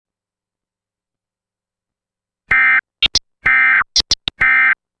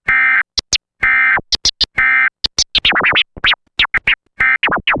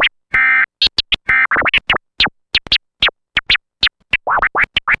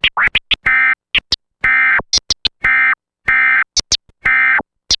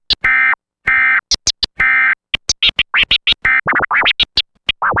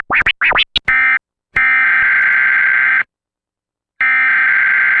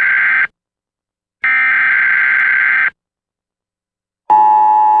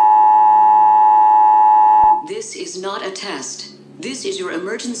not a test. This is your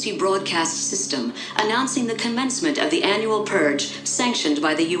emergency broadcast system announcing the commencement of the annual purge sanctioned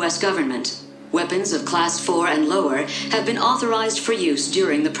by the U.S. government. Weapons of Class 4 and lower have been authorized for use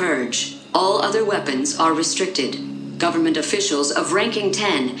during the purge. All other weapons are restricted. Government officials of ranking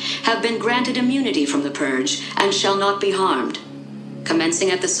 10 have been granted immunity from the purge and shall not be harmed.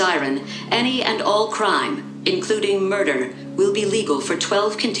 Commencing at the siren, any and all crime, including murder, will be legal for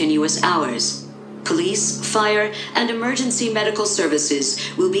 12 continuous hours. Police, fire, and emergency medical services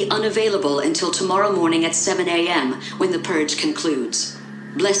will be unavailable until tomorrow morning at 7 a.m. when the purge concludes.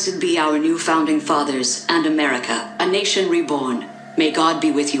 Blessed be our new founding fathers and America, a nation reborn. May God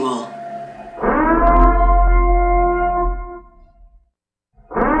be with you all.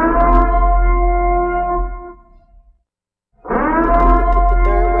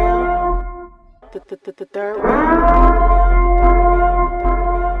 The third round.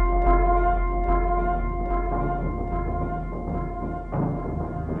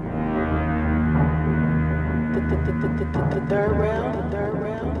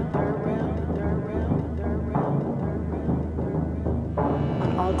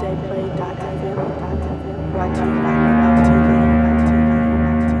 On alldayplay.fm, brought to you by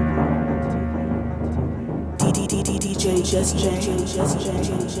DJ Just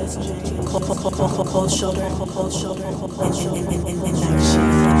Cold Shoulder, and Night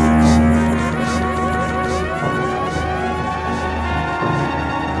Shift.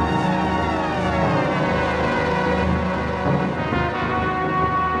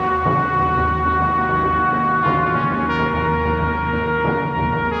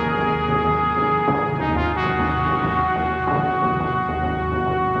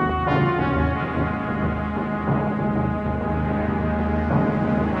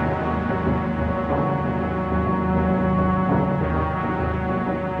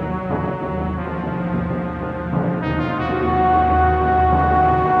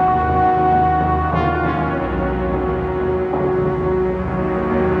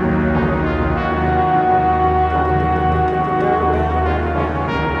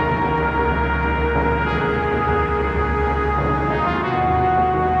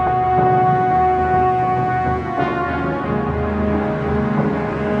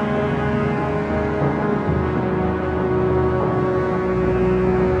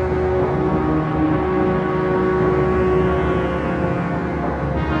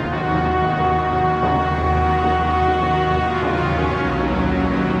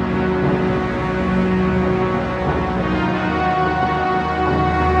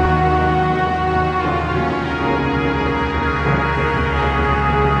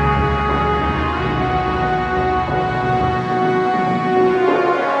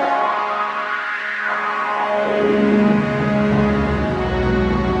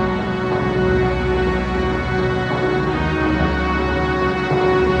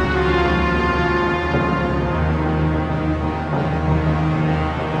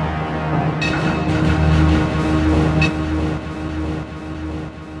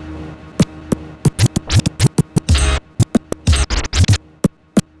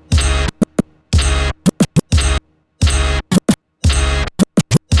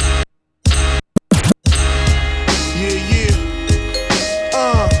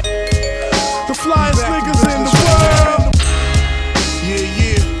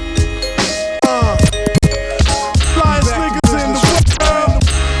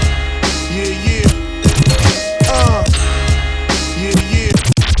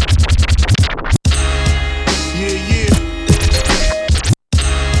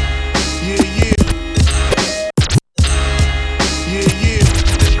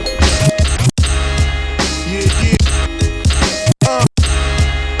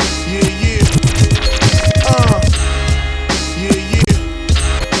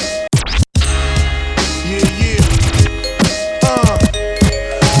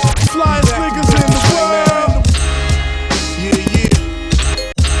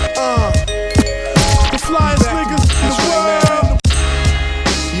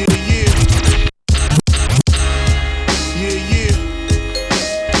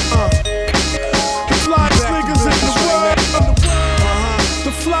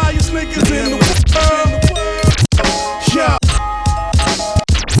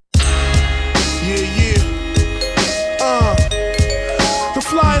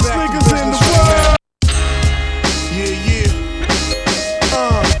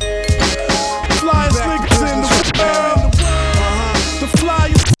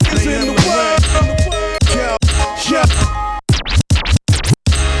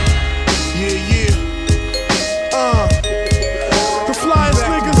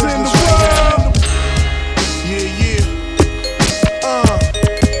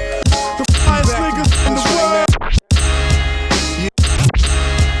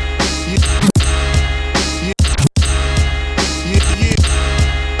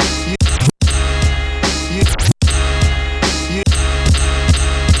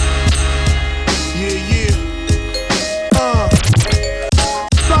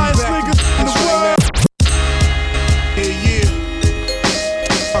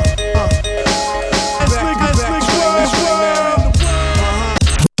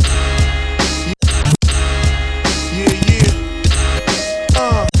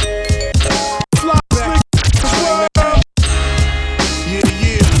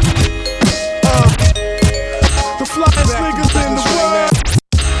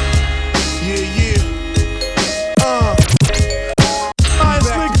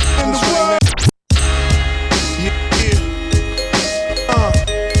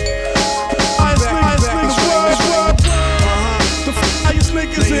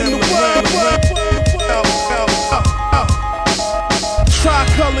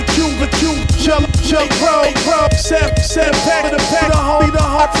 Tri-color Cuban, jello bro. Set pack of the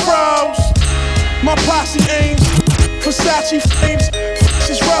heart froze. My posse aims, Versace flames,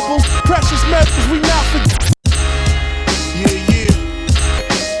 precious rebels, precious metals, we not forget.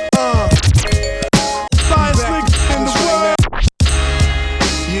 Flyest niggas in the world.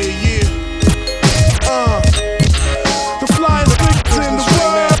 The flyest niggas in the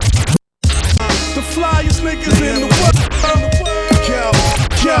world. The flyest niggas in the world.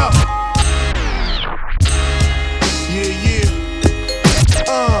 Yo.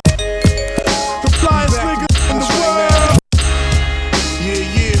 The flyest niggas in the world. The flyest niggas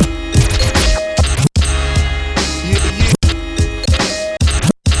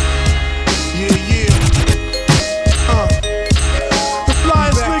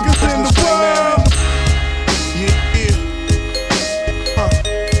in the world.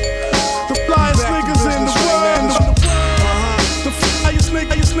 The flyest niggas in the world. The flyest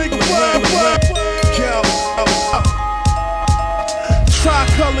niggas in the world.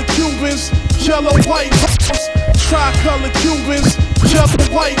 Tri-color Cubans, jello white rose. Tri-color Cubans, jello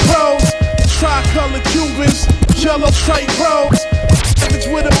white rose. Tri-color Cubans, jello white rose. Savage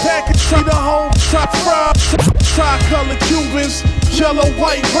with a package, treat a whole Tri-color Cubans, jello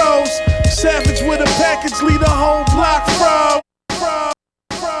white rose. Savage with a package, lead a whole block froze.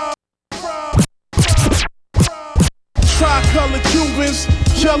 Tri-color Cubans,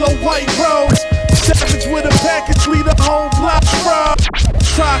 jello white rose. Savage with a package, lead a whole block froze.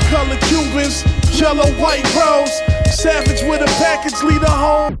 Tri-color Cubans, jello white rose. Savage with a package, lead a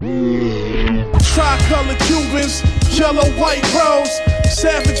whole. Tri-color Cubans, jello white rose.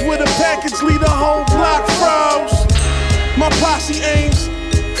 Savage with a package, lead a whole block froze. My posse aims,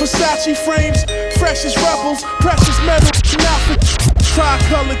 Versace frames, freshest rebels, precious metals, not for.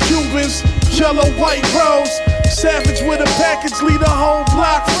 Tri-color Cubans, jello white rose. Savage with a package, lead a whole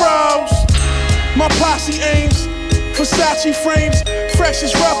block froze. My posse aims, Versace frames,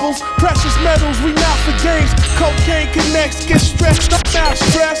 freshest rebels, precious metals, we not for games. Cocaine connects, get stretched, I'm not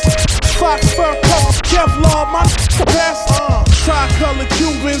stressed. Fox fur cover, Kevlar, my best. Tri-color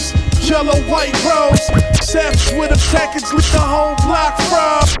Cubans, jello white rose. Savage with a package, lead the whole block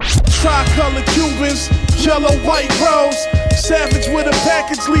froze. Tri-color Cubans, jello white rose. Savage with a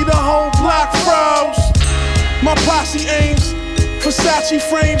package, lead the whole block froze. My posse aims, Versace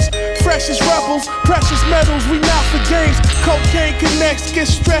frames, freshest rebels, precious metals, we not for games. Cocaine connects, get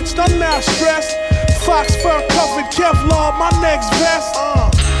stretched, I'm not stressed. Fox fur covered, Kevlar, my next vest.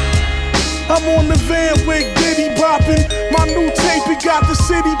 I'm on the van with Diddy bopping. My new tape, it got the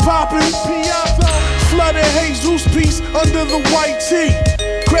city popping. Piazza, flooded Jesus piece under the white tee.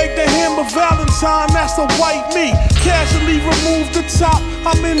 Craig the Hammer Valentine, that's a white me. Casually remove the top,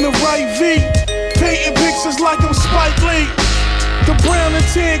 I'm in the right V. Painting pictures like I'm Spike Lee. The brown and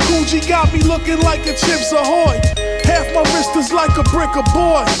tan Gucci got me looking like a Chips Ahoy. Half my wrist is like a brick of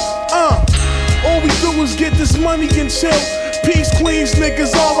boy. All we do is get this money and chill. Peace, Queens,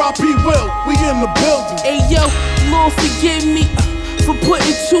 niggas, R.I.P. Will. We in the building. Hey yo, Lord forgive me for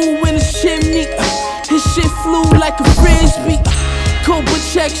putting two in the chimney. His shit flew like a frisbee. Cobra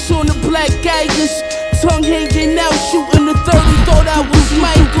checks on the black Geigers. Tongue hanging out, shooting the 30. Thought I was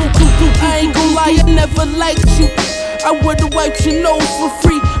Michael. I ain't gon' lie, I never liked you. I would've wiped your nose for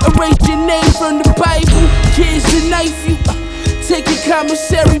free. Erase your name from the Bible. Kids to knife you. Taking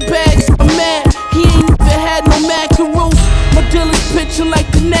commissary bags. I'm mad, he ain't even had no macaroons. My dealer's pitching like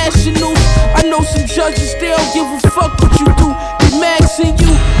the Nationals. I know some judges, they don't give a fuck what you do. They maxing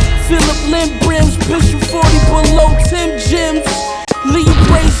you. Philip Lindbrims, Bishop 40 below Tim Jims. Leave your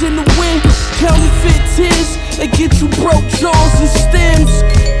braids in the wind. Counterfeit tears. They get you broke jaws and stems.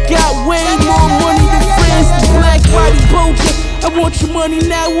 Got way more money than friends. The black body boja. I want your money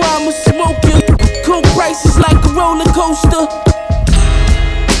now or I'ma smoke you. Coke prices like a roller coaster.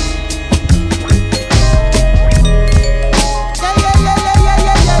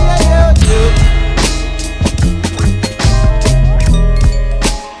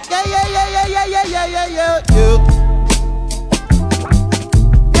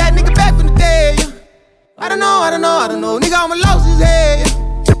 Yeah, nigga back from the day. I don't know. Nigga, I'ma lose his head.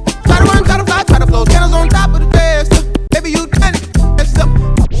 Try to run, try to fly, try to flow. Candles on top of the desk. Baby, you done it. That's up.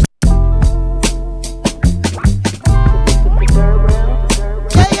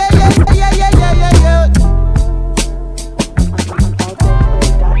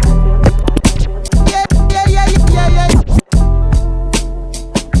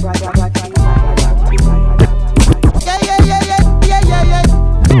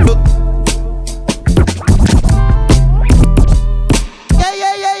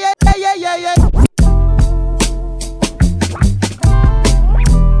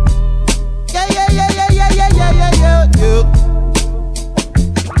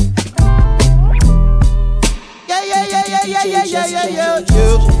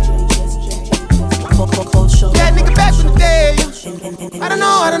 I don't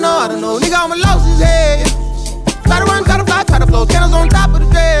know. Nigga, I'ma lose his head. Try to run, try to fly, try to flow. Candles on top of the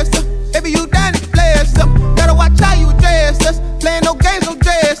dresser. Baby, you done it, play us up. Gotta watch how you address us. Playing no games, no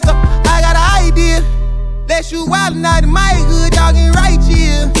dress up. I got an idea. Let you wild night in my hood, y'all get right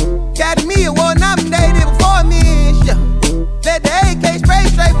here. Academy Award nominated before me, yeah. Let the AK spray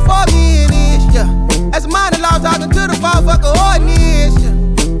straight before me, yeah. As a monologue talking to the motherfucker audience, yeah.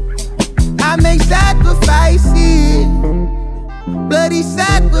 I make sacrifices, bloody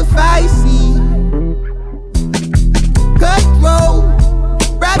sacrifices. Cutthroat,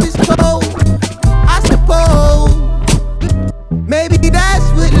 rabbit's cold, I suppose. Maybe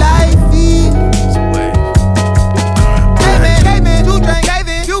that's what life is. Hey man, you drink,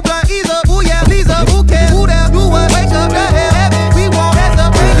 David, you blunt, ease up, ooh yeah, please up, who cares, who there, do what, wake up, the hell, heaven, we won't mess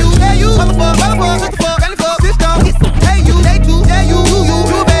up, hey you, motherfucker, sister fuck, granny fuck, system, hey you, they too, yeah you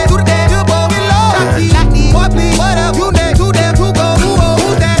bad, do the dance, you both get low, chop like boy please, what up, you next, you damn, you go,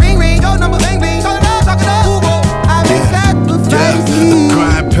 who's that, ring, your number, bling, talk it up, who go, I make sacrifices,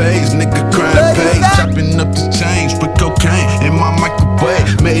 crime pays, nigga, crime pays, chopping up the change, put cocaine in my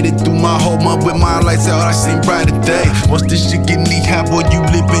microwave, made it through my whole month with my lights out, I seen brighter day. Once this shit get knee high, boy, you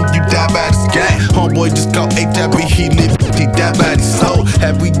living, you die by this game. Homeboy just caught A-Tap, he lived, he died by his soul.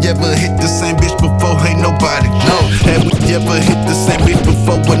 Have we ever hit the same bitch before? Ain't nobody know. Have we ever hit the same bitch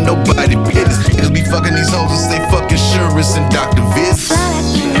before when nobody business? Niggas be fucking these hoes and say fuck insurance and Dr. Viz.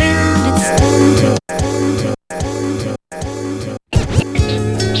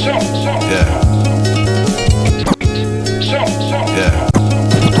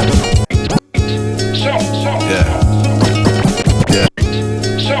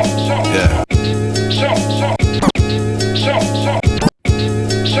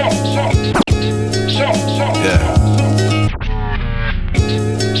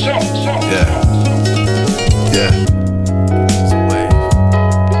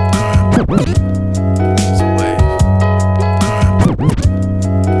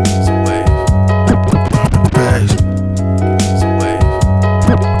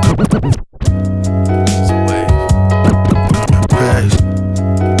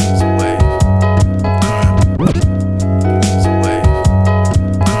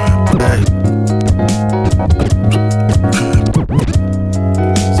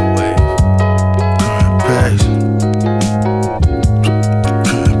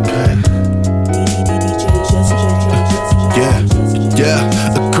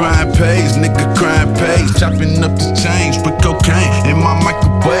 Chopping up the change, put cocaine in my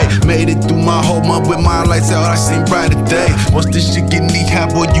microwave. Made it through my whole month with my lights out, I seen brighter day. Once this shit get knee high,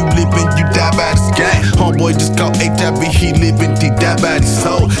 boy, you living, you die by this game. Homeboy just caught A-Tap, he living, he died by his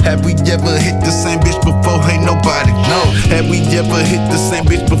soul. Have we ever hit the same bitch before? Ain't nobody know. Have we ever hit the same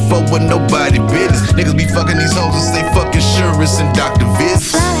bitch before with nobody business? Niggas be fucking these hoes and say fuck insurance and Dr.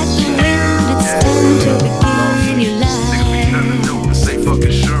 Viz.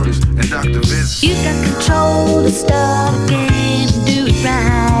 You got control to start the game and do it right.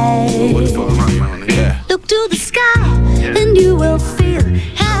 Yeah. Look to the sky and you will feel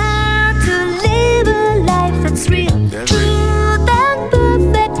how to live a life that's real. Truth and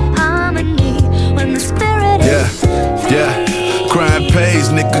perfect harmony when the spirit is free. Crime pays,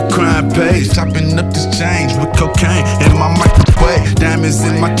 nigga, crime pays. Chopping up this change with cocaine in my microwave. Diamonds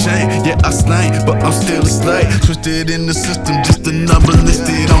in my chain, yeah, I slain, but I'm still a slave. Twisted in the system, just a number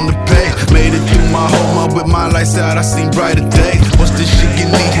listed on the page. Made it through my whole month with my lights out, I seen brighter days. Once this shit get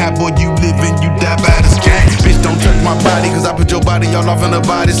knee high, boy, you living, you die by this game. Bitch, don't touch my body, cause I put your body all off in the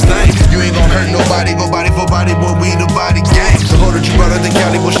body stain. You ain't gon' hurt nobody, go body for body, boy, we the body gang. The hoe that you brought out the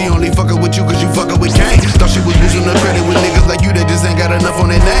Cali, boy, she only fuckin' with you cause you fuckin' with Kane. Thought she was losing the credit with niggas like you that just ain't got enough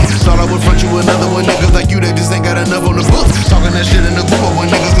on their name. Thought I would front you another one, niggas like you that just ain't got enough on the books. Talking that shit in the group, but when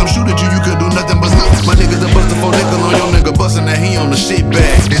niggas come shoot at you, you could do nothing but look. My niggas done bustin' 4 nickel on your nigga, bustin' that he on the shit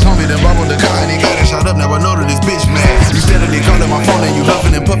bag. His homie done bobbled the car and he got it shot up, now I know that this bitch mad. You steadily callin' my phone and you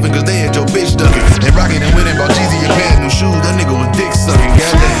huffin' and puffin' cause they had your bitch duckin'. And rockin' and winning, bought Jeezy a pair of new shoes, that nigga was dick suckin'.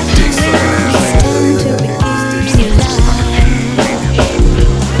 Goddamn dick suckin' ass nigga.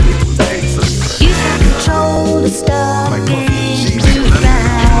 You got control to start the game and do it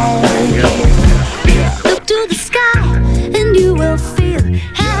right. Look to the sky and you will feel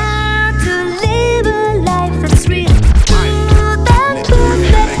how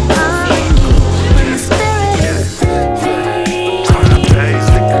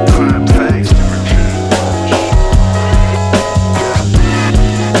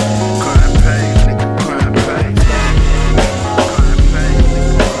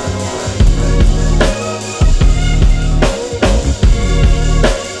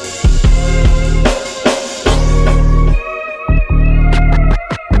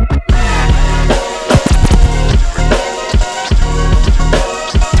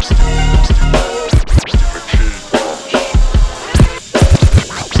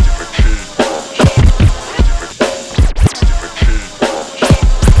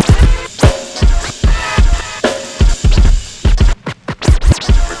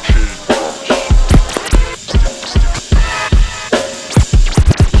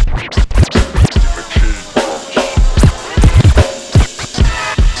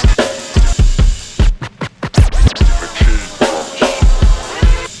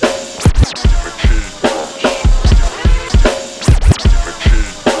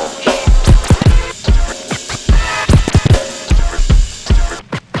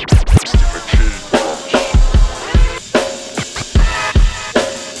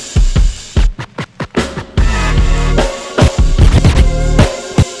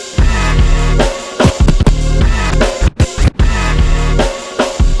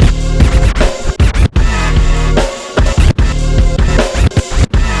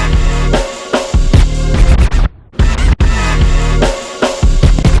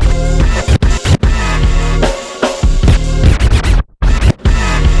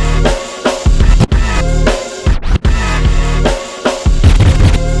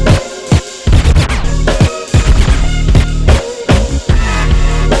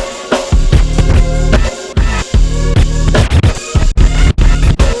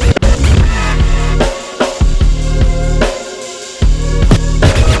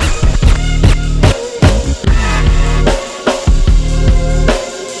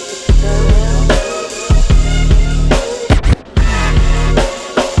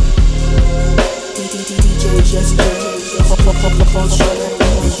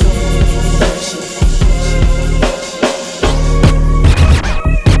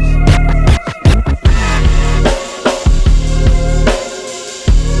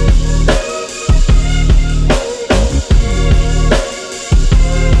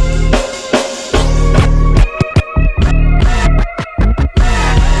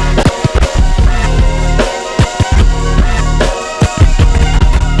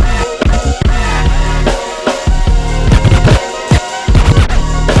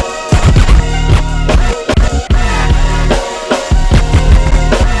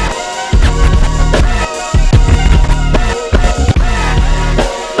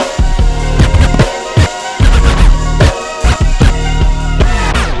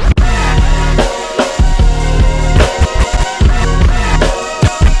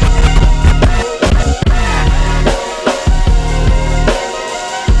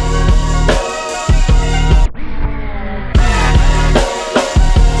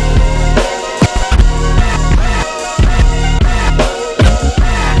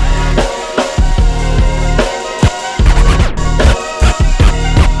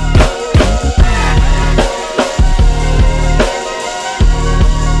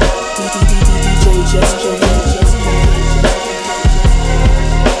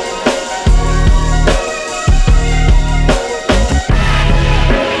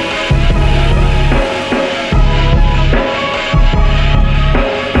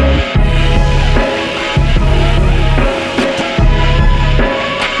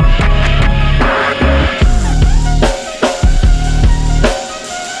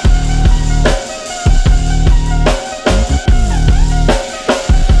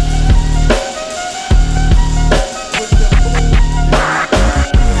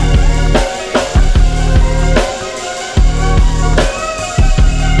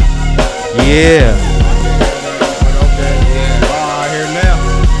Yeah. Here now.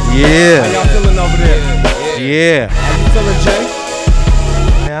 Yeah. How y'all feeling over there? Yeah. How you feeling, Jay?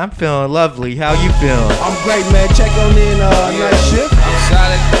 Man, I'm feeling lovely. How you feeling? I'm great, man. Check on in night shift. I'm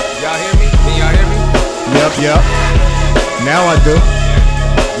solid. Y'all hear me? Can y'all hear me? Yep. Now I do.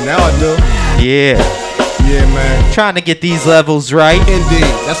 Yeah. Yeah, man. Trying to get these levels right.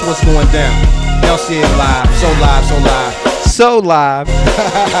 Indeed. That's what's going down. Y'all see it live. So live.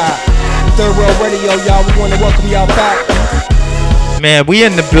 Third World Radio, y'all. We want to welcome y'all back. Man, we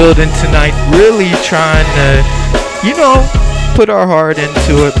in the building tonight, really trying to, put our heart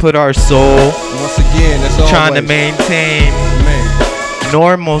into it, put our soul. Once again, that's all. Trying to maintain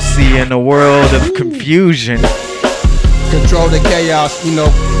normalcy in a world of confusion. Control the chaos,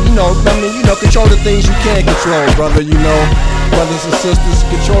 control the things you can control, brother, brothers and sisters,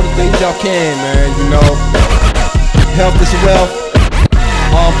 control the things y'all can, man, health is wealth.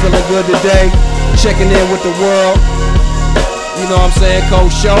 I'm feeling good today, checking in with the world, what I'm saying,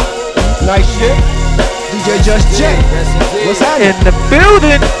 Cold Show, nice shit, DJ Just J, what's happening? In the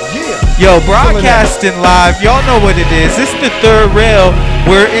building, yeah. Yo, broadcasting live, y'all know what it is, it's the Third Rail,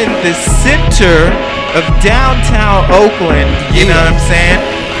 we're in the center of downtown Oakland, you know what I'm saying,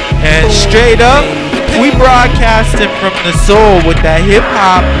 and straight up, we broadcasting from the soul with that hip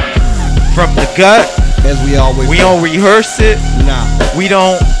hop from the gut. As we always we don't rehearse it. Nah. We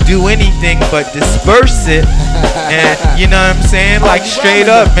don't do anything but disperse it. And you know what I'm saying? Like straight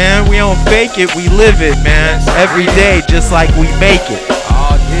up, man. We don't fake it. We live it, man. Every day, just like we make it.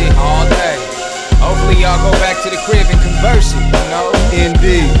 All day. Hopefully y'all go back to the crib and converse it,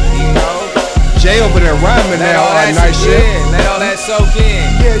 Indeed. Jay over there rhyming now. Nice shit. Yeah, let all that soak in.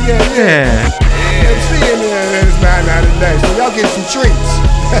 Yeah. MC in there is 9 out of day. So y'all get some treats.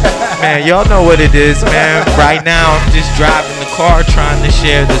 Man, y'all know what it is, man. Right now, I'm just driving the car trying to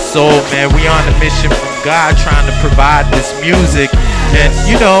share the soul, man. We on a mission from God trying to provide this music. And,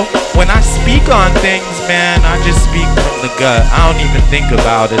 when I speak on things, man, I just speak from the gut. I don't even think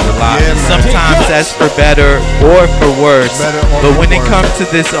about it a lot. Yeah, sometimes that's for better or for worse. But when it comes to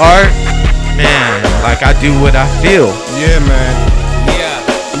this art, man, like I do what I feel. Yeah, man. Yeah.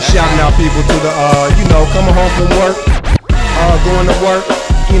 We shouting out people to the, coming home from work, going to work.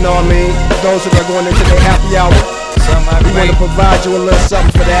 Those who are going into their happy hour. We want to provide you a little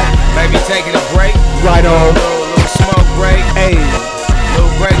something for that. Maybe taking a break. Right on. Little smoke break. Hey. Little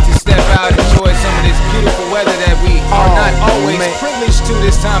break to step out and enjoy some of this beautiful weather that we are not always privileged to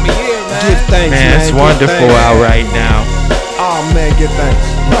this time of year, man. Give thanks, man. It's wonderful out right now. Oh, man, give thanks.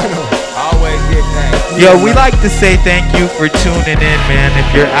 Right on. Always give thanks. Yo, we like to say thank you for tuning in, man. If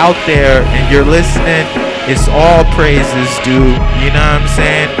you're out there and you're listening, it's all praises due, you know what I'm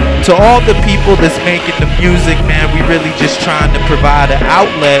saying? To all the people that's making the music, man, we really just trying to provide an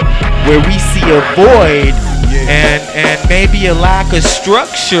outlet where we see a void and maybe a lack of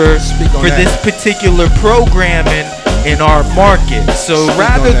structure for this particular programming in our market. So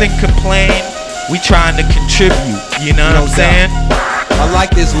rather than complain, we trying to contribute. You know what I'm saying? I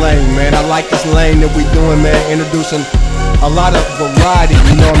like this lane, man. I like this lane that we doing, man. Introducing a lot of variety,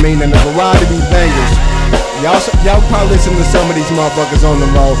 you know what I mean? And the variety be bangers. Y'all probably listen to some of these motherfuckers on the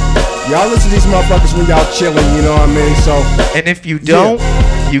road. Y'all listen to these motherfuckers when y'all chilling, you know what I mean? So, and if you don't,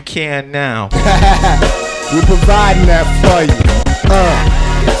 you can now. We're providing that for you.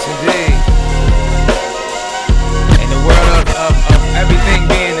 Yes, indeed. In the world of everything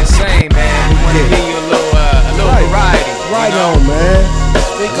being the same, man, we want to give you a little variety. Right on, man.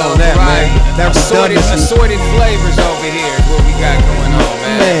 Speak on that, man. That assorted flavors over here is what we got going on,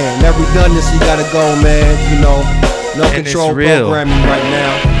 man. Man, that redundancy gotta go, man. You know, no and control programming right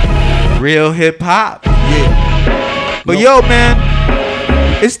now. Real hip hop. Yeah. But yo, man,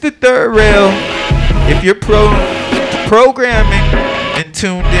 it's the third rail. If you're programming and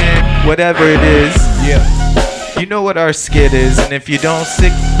tuned in, whatever it is, you know what our skit is. And if you don't,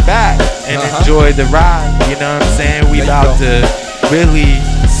 sit back and enjoy the ride. You know what I'm saying? We about to really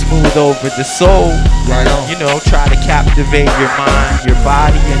smooth over the soul. Right on. You know, try to captivate your mind, your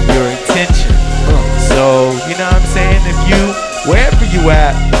body, and your intention. So, you know what I'm saying? If you, wherever you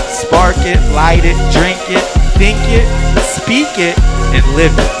at, spark it, light it, drink it, think it, speak it, and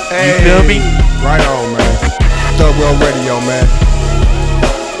live it. You feel me? Right on, man. Third World Radio, man.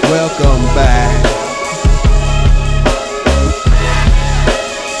 Welcome back.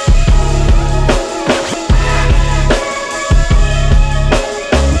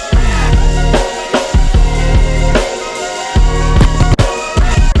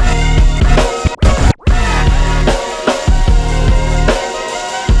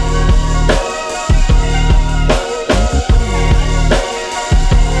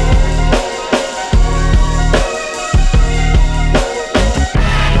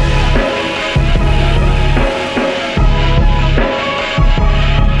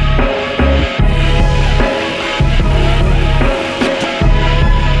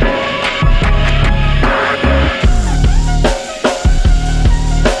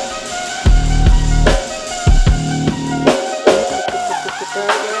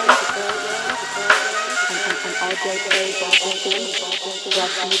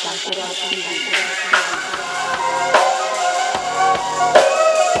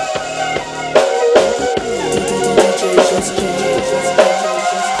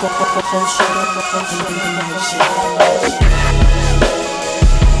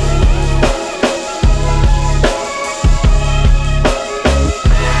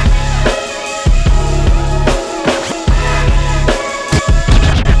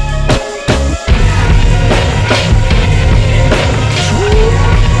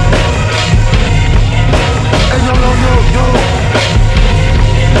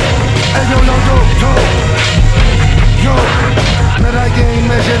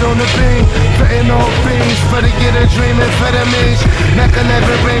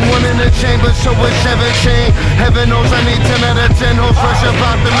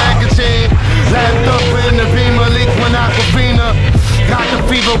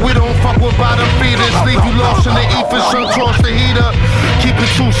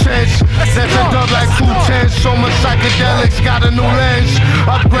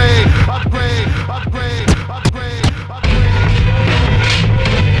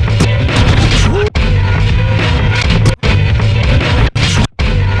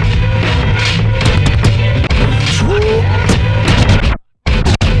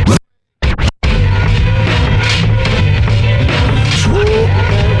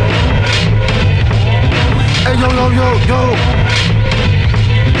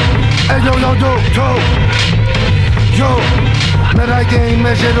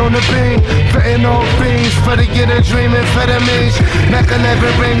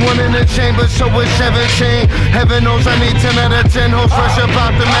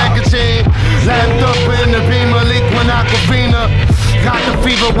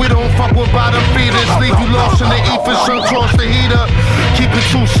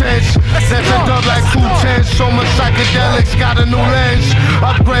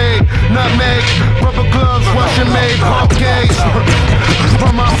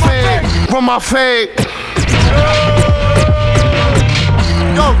 My fade.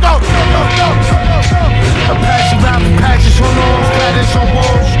 Apache rap patches on arms, patches on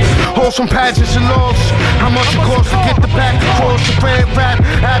walls. Hold some patches and laws. How much it costs to get the back across the red rap?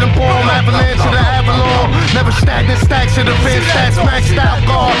 Atom bomb, avalanche to the Avalon. Never stagnant stacks of the fence, stats maxed out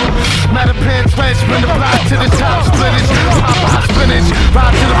guard. Matter pants, red, spin the block to the top, splitters. Popeye spinach,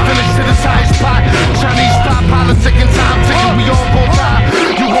 ride to the finish to the side spot. Chinese pop a ticking time ticking, we all gon' die.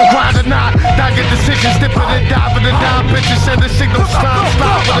 You gon' grind or not? Die get decisions, dip it and dive in the die. Bitches send the signal, stop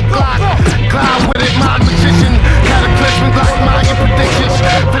with a Glock. Cloud with it, mind magician. Cataclysmic like Mayan predictions.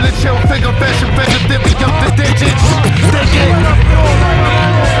 Finna chill, figure, fashion, dip me up the digits. Dig it.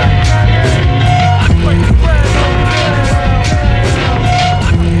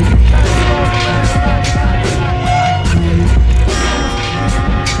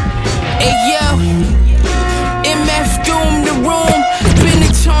 Hey yo, MF Doom the room.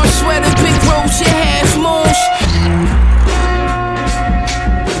 Benetton sweater, big rose, your half moons.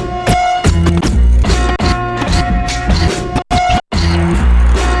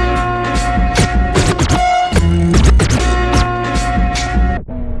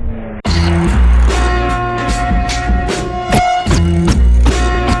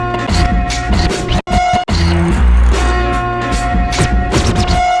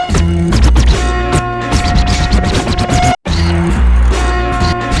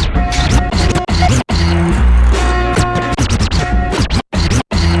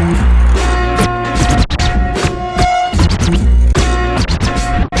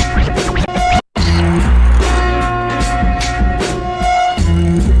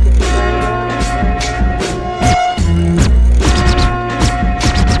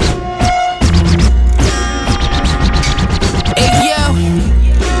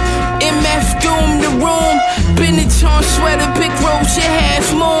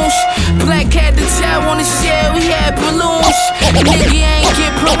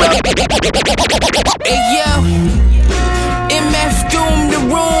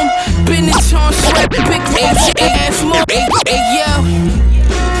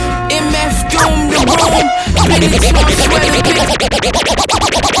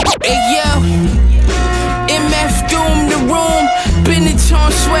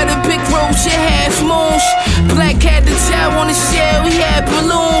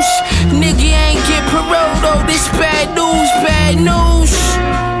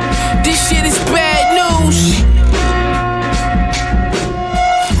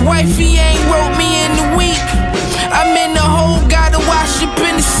 Wifey ain't wrote me in the week. I'm in the hole, gotta wash up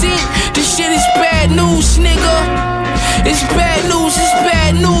in the sink. This shit is bad news, nigga. It's bad news, it's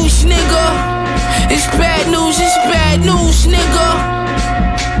bad news, nigga. It's bad news, it's bad news, nigga.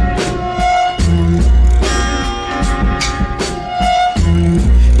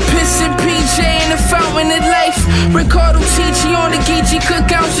 PJ in the fountain of life. Ricardo Ticci on the Geechee,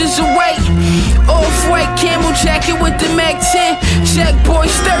 cook ounces of white. Off-white camel jacket with the Mac 10. Jack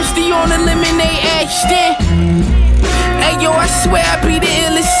boys thirsty on the lemonade Ashton. Hey yo, I swear I be the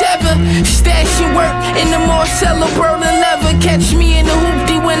illest ever. Stashing work in the Marcello, Berlin leather. Catch me in the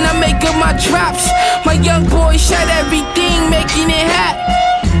hoopty when I make up my drops. My young boy shot everything, making it hot.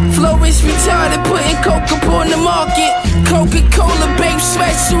 Flow is retarded, putting coke up on the market. Coca-Cola, babe,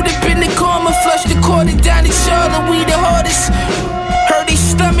 sweatsuit up in the karma. Flush the quarter down the Charlotte, we the hardest. Heard these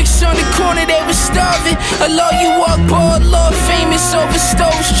stomachs on the corner, they was starving. A law you walk, ball, law famous over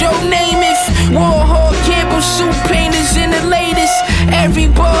stoves, Joe Namath. Warhol, Campbell, soup painters in the latest. Every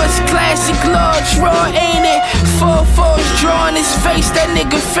bar's classic, large, raw, ain't it? 4-4's drawing his face, that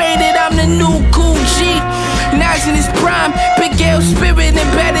nigga faded. I'm the new cool G. Nas in his prime, Big L spirit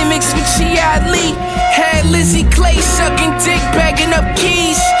and better mixed with G.I. Lee. Had Lizzie Clay sucking dick, bagging up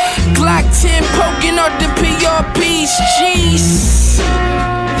keys. Glock 10 poking out the PRPs, jeez.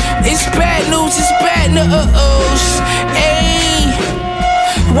 It's bad news, it's bad news. Ayy,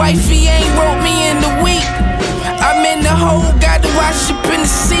 wifey ain't wrote me in the week. I'm in the hole, gotta wash up in the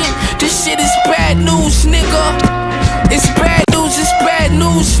sink. This shit is bad news, nigga. It's bad news, it's bad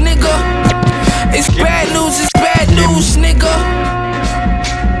news, nigga. It's bad news, it's bad news, nigga.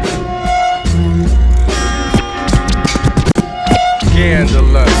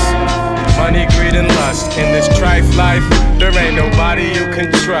 Scandalous, money, greed, and lust. In this trife life, there ain't nobody you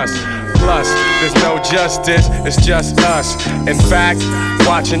can trust. Plus, there's no justice, it's just us. In fact,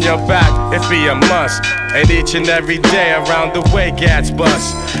 watching your back, it be a must. And each and every day around the way, gats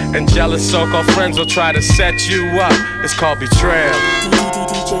bust. And jealous so-called friends will try to set you up. It's called betrayal.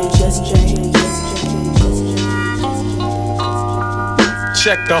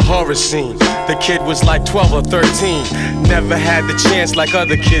 Check the horror scene. The kid was like 12 or 13. Never had the chance like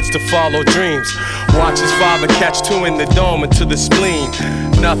other kids to follow dreams. Watch his father catch two in the dome and to the spleen.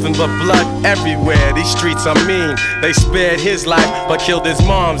 Nothing but blood everywhere, these streets are mean. They spared his life, but killed his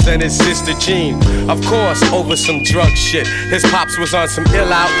mom's and his sister Jean. Of course, over some drug shit. His pops was on some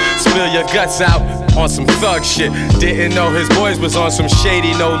ill out, spill your guts out, on some thug shit. Didn't know his boys was on some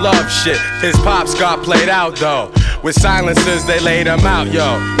shady no love shit. His pops got played out though. With silencers, they laid him out,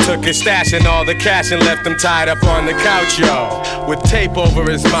 yo. Took his stash and all the cash and left him tied up on the couch, yo. With tape over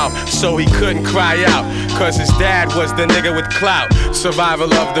his mouth so he couldn't cry out. Cause his dad was the nigga with clout.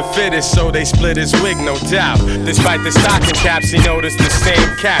 Survival of the fittest, so they split his wig, no doubt. Despite the stocking caps, he noticed the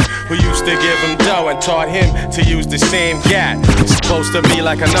same cat who used to give him dough and taught him to use the same gat. Supposed to be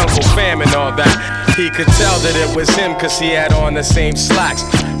like an Uncle Fam and all that. He could tell that it was him cause he had on the same slacks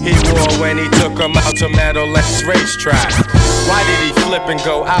he wore when he took him out to Meadowlands racetrack. Why did he flip and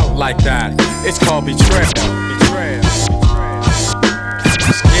go out like that? It's called betrayal.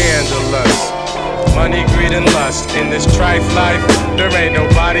 Scandalous. Money, greed, and lust. In this trife life, there ain't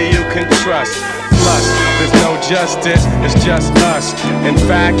nobody you can trust. Plus, there's no justice, it's just us. In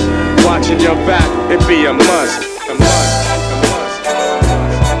fact, watching your back, it be a must. A must.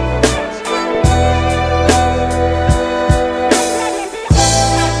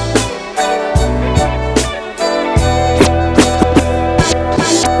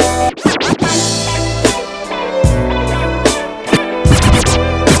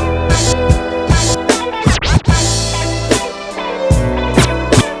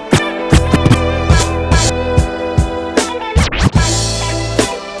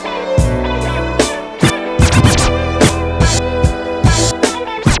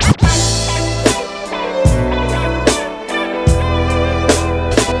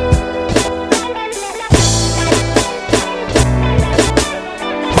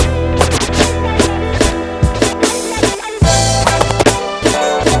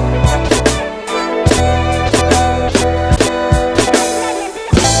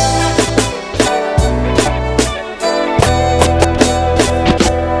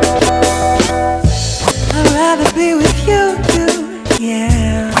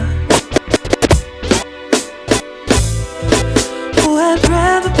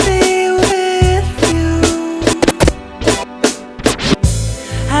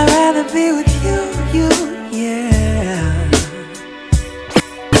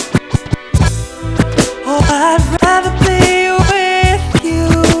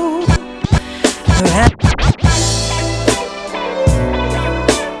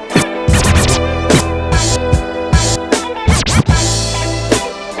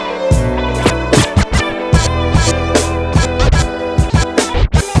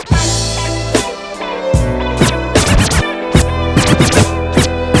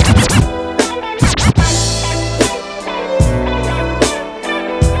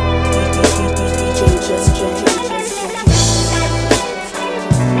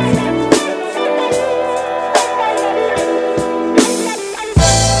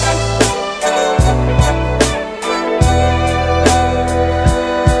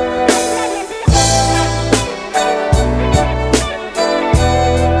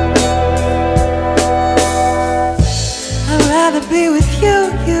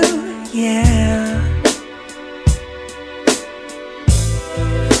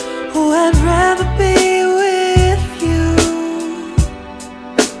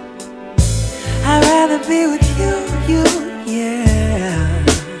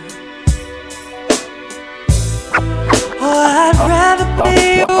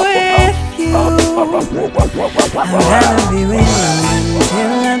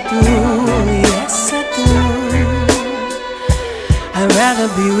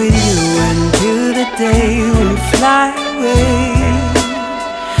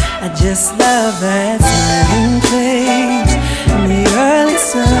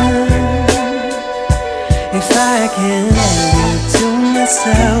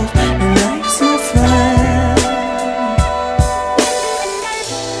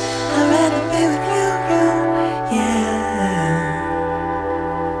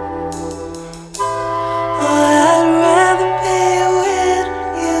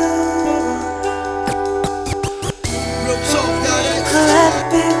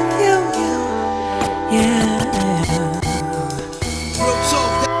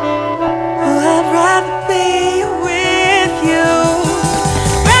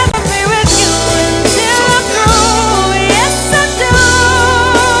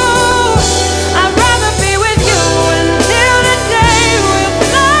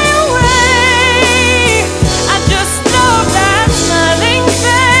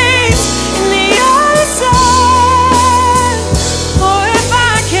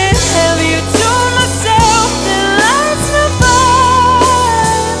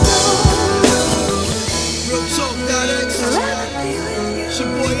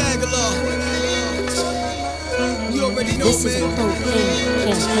 This is a propane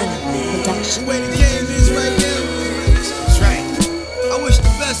campaign production. The way the game is right now. That's right. I wish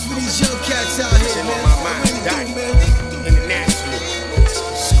the best for these young cats out here, man. I really do, man. International.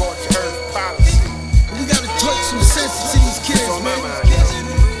 Scorched earth policy. We gotta talk some sense to these kids, man.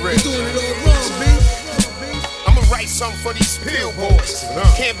 They doing it all wrong, man. I'ma write something for these pill boys.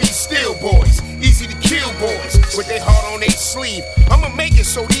 Can't be still boys. Easy to kill boys with their heart on their sleeve. I'ma make it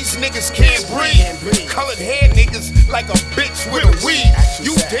so these niggas can't breathe. Colored hair niggas like a bitch with a weed.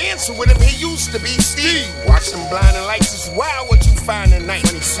 You dancing with him, he used to be Steve. Watch them blinding lights, it's wild what you find tonight.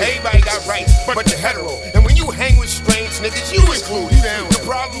 Everybody got rights, but the hetero. And when you hang with strange niggas, you included. The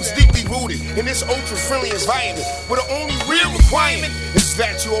problem's deeply rooted in this ultra-friendly environment, where the only real requirement is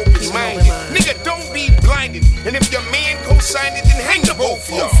that you open-minded. Nigga, don't be blinded. And if your man co-signed it, then hang the both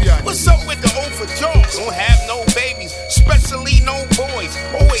of y'all. What's up with the for y'all? Don't have no babies, especially no boys.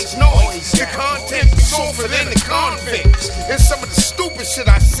 Always noise. The content is over than the convict. And some of the stupid shit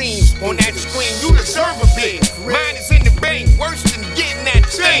I seen on that screen, you deserve a bit. Mine is in the bank, worse than getting that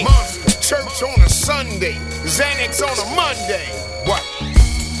thing. Church on a Sunday, Xanax on a Monday. What?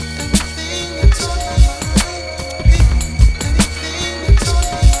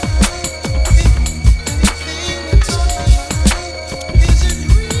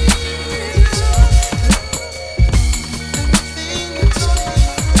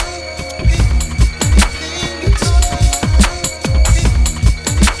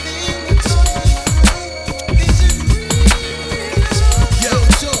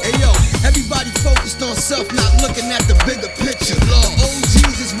 Not looking at the bigger picture. The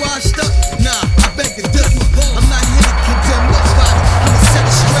OGs is washed up? Nah, I beg to differ. I'm not here to condemn nobody. I'm to set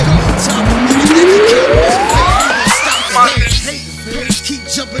it straight. Time for me to educate. Stop the hate. Please keep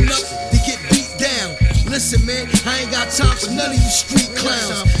jumping up to get beat down. Listen, man, I ain't got time for none of you street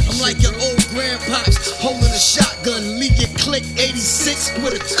clowns. I'm like your old grandpops holding a shotgun. Leave your clique 86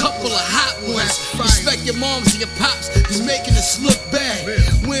 with a couple of hot ones. Respect your moms and your pops. You making us look bad.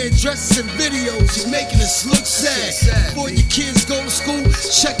 Wearing dresses and videos, you making us look sad. Before your kids go to school,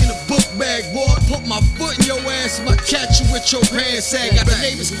 checking the book bag. Boy, put my foot in your ass if I catch you with your pants sag. Got the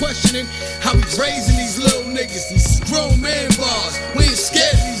neighbors questioning how we raising these little niggas. These grown man bars, we ain't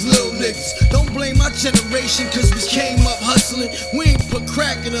scared of these little niggas. Don't blame my generation, cause we came up hustling. We ain't put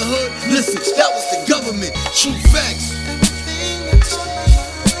crack in the hood. Listen, that was the government. True facts.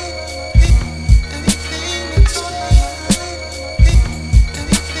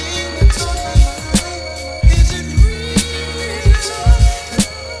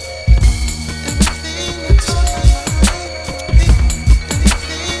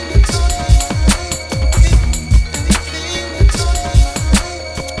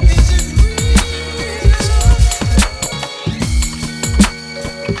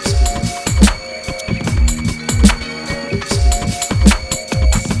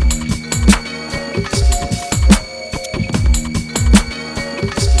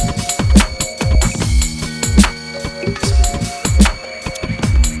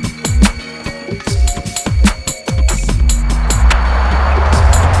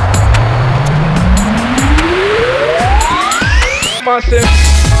 Myself.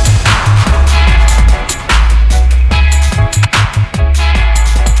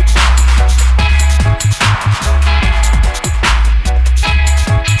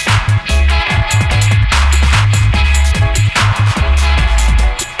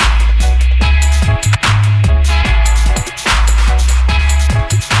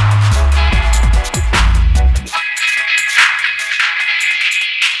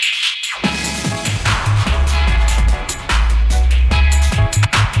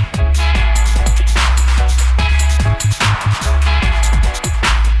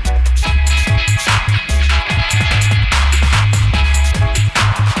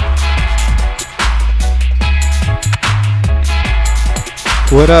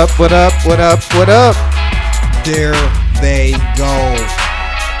 What up, what up, what up, what up? There they go.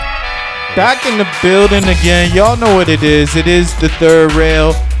 Back in the building again. Y'all know what it is. It is the third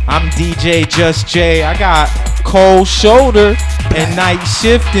rail. I'm DJ Just J. I got Cold Shoulder and Night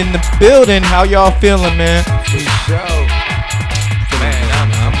Shift in the building. How y'all feeling, man? For sure. Man,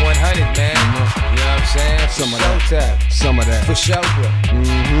 I'm 100, man. You know what I'm saying? Some of that. Some of that. For sure, bro.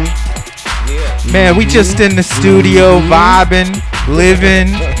 Yeah. Man, we just in the studio vibing, living,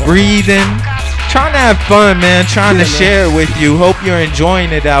 breathing, trying to have fun, man. Trying to share it with you. Hope you're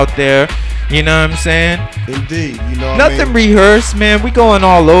enjoying it out there. You know what I'm saying? Indeed. You know what Nothing I mean? rehearsed, man. We going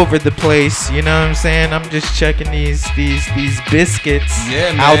all over the place. You know what I'm saying? I'm just checking these biscuits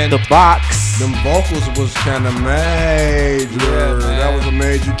out the box. Them vocals was kind of major. Yeah, that was a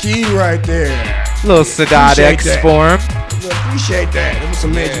major key right there. Little Sadat X for him. Appreciate that. It was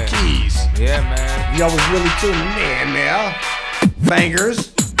some major keys. Yeah, man. Y'all was really tuning in now.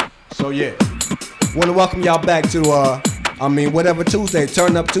 Bangers. So yeah, want to welcome y'all back to whatever Tuesday,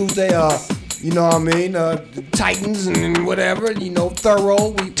 Turn Up Tuesday. You know what I mean? Titans and whatever, thorough.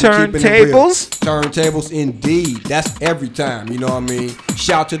 We Turntables? Turntables, indeed. That's every time, you know what I mean?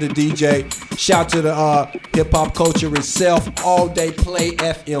 Shout to the DJ. Shout to the hip-hop culture itself. All Day Play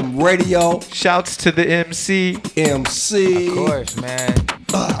FM radio. Shouts to the MC. Of course, man.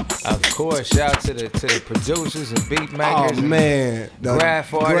 Of course. Shout to the producers and beat makers. Oh, man.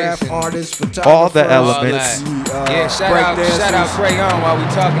 Graph artists, photographers. All the elements. Yeah, shout out Crayon while we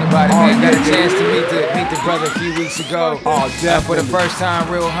talking about it, man. Got a chance to meet the brother a few weeks ago. Oh, definitely. For the first time,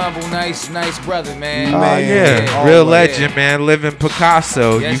 real humble, nice brother, man. Oh, yeah. Real legend, man. Living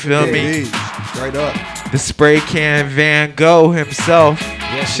Picasso. Yes, you feel me? Indeed. Straight up. The spray can Van Gogh himself.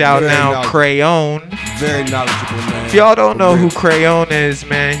 Shout out Crayon. Very knowledgeable, man. If y'all don't know who Crayon is,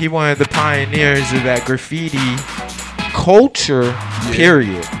 man, he one of the pioneers of that graffiti culture,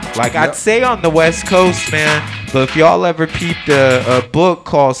 period. Like I'd say on the West Coast, man, but if y'all ever peeped a book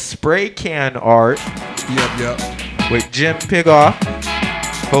called Spray Can Art with Jim Pigoff,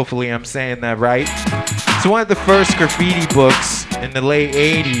 hopefully I'm saying that right. It's one of the first graffiti books in the late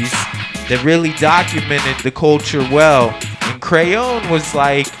 80s that really documented the culture well. And Crayon was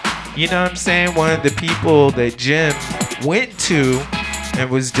like, you know what I'm saying, one of the people that Jim went to and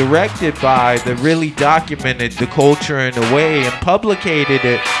was directed by that really documented the culture in a way and publicated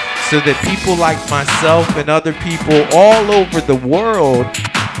it so that people like myself and other people all over the world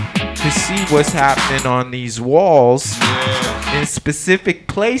could see what's happening on these walls in specific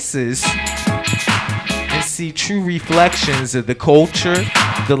places and see true reflections of the culture,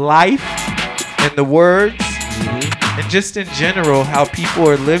 the life, and the words, and just in general how people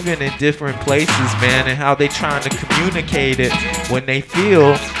are living in different places, man, and how they trying to communicate it when they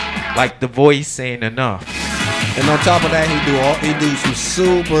feel like the voice ain't enough. And on top of that, he do some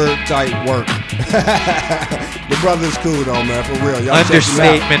super tight work. The brother's cool though, man, for real. Y'all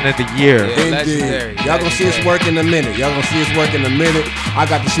Understatement of the year. Indeed. Y'all gonna see his work in a minute. I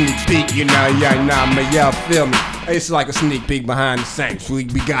got the sneak peek, man, y'all feel me. It's like a sneak peek behind the scenes. We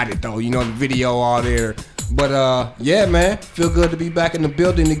got it though, the video all there. But yeah, man, feel good to be back in the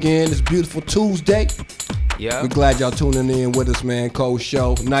building again. It's a beautiful Tuesday. Yeah. We're glad y'all tuning in with us, man. Cold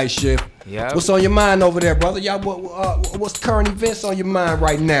show, night shift. Yeah. What's on your mind over there, brother? Y'all, what's current events on your mind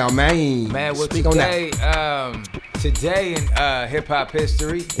right now, man? Man, well, Speak on that. Today in hip hop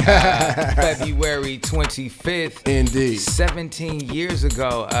history, February 25th, indeed, 17 years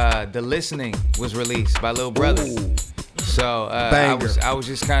ago, The Listening was released by Lil Brother. Ooh. So I was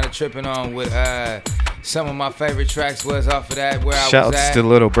just kind of tripping on what some of my favorite tracks was off of that. Where Shouts I was at. to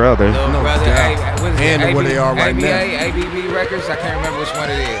Little Brother. Little Brother, what is and it? where they are right ABA, now. ABB Records. I can't remember which one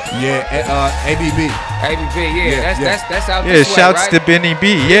it is. Yeah, ABB. ABB, yeah, that's out Yeah, this way, shouts right? to Benny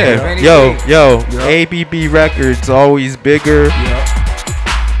B. Yeah, Benny yo, B. ABB Records always bigger.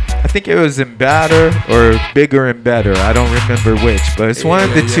 I think it was in Batter or Bigger and Better. I don't remember which, but it's one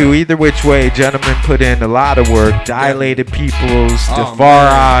of the two. Either which way, gentlemen put in a lot of work. Dilated Peoples,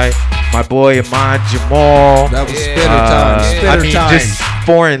 Defari, my boy Ahmad Jamal. That was spitter time. Just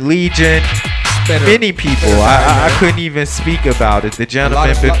Foreign Legion. Many people. I couldn't even speak about it. The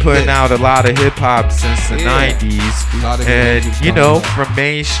gentleman been putting out a lot of hip hop since the 90s. And, from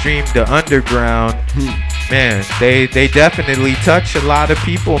mainstream to underground, man, they definitely touch a lot of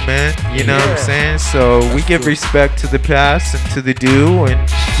people, man. You know what I'm saying? So we give respect to the past and to the due. And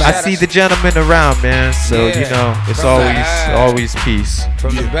I see the gentleman around, man. So, it's always peace.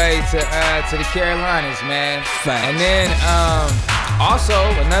 From the Bay to the Carolinas, man. And then also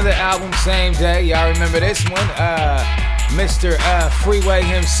another album, same day. Y'all remember this one? Mr. Freeway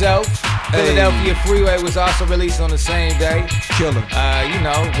himself. Philadelphia Freeway was also released on the same day. Killer.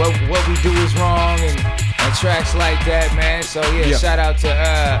 What we do is wrong and tracks like that, man. So shout out to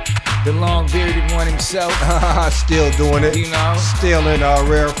the long bearded one himself. Still doing it. Still in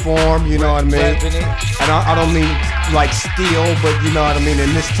rare form, you know what I mean? Repping it. And I don't mean like still, but you know what I mean?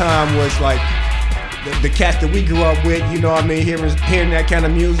 And this time was like the cats that we grew up with, you know what I mean? Hearing that kind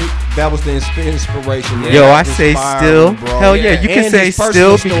of music, that was the inspiration. Yo, I say still. Bro. Hell yeah, you can say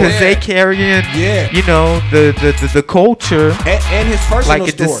still because they carrying, the culture and his personal like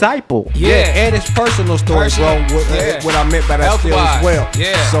a story. Disciple. Yeah, and his personal story, bro. What I meant by that still as well.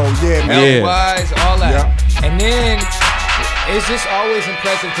 Yeah. So Health-wise, all that. Yeah. And then it's just always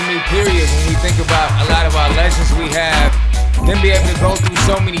impressive to me, period, when we think about a lot of our legends we have. Them be able to go through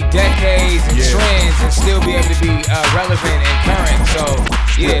so many decades and trends and still be able to be relevant and current. So,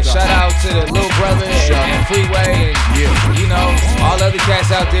 Yeah, shout out to the Lil Brother and Freeway and you know, all other cats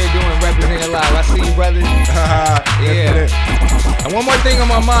out there doing Representing Live. I see you, brother. Yeah. And one more thing on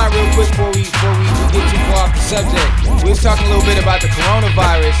my mind real quick before we get too far off the subject. We was talking a little bit about the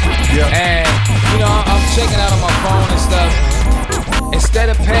coronavirus. And, you know, I'm checking out on my phone and stuff. Instead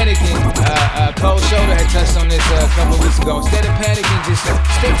of panicking, Cold Shoulder had touched on this a couple weeks ago. Instead of panicking, just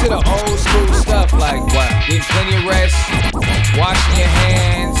stick to the old school stuff like getting plenty of rest, washing your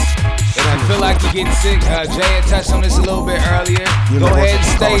hands. If you feel like you're getting sick, Jay had touched on this a little bit earlier. Go ahead and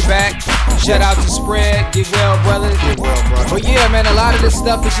stay back. Shout out to Spread. Get well, brother. But yeah, man, a lot of this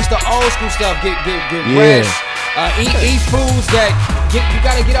stuff is just the old school stuff. Get rest. Eat foods that you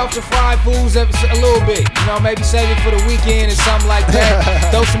gotta get off the fried foods a little bit. You know, maybe save it for the weekend or something like that.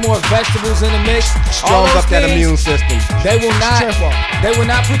 Throw some more vegetables in the mix. Strong up that immune system. They will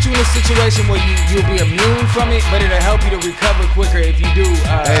not put you in a situation where you'll be immune from it, but it'll help you to recover quicker if you do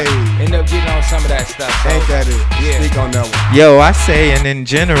end up getting on some of that stuff. So, ain't that it? Yeah. Speak on that one. Yo, I say, and in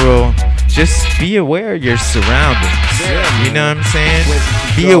general, just be aware of your surroundings. You know what I'm saying?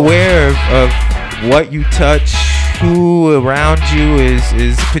 Be aware of what you touch, who around you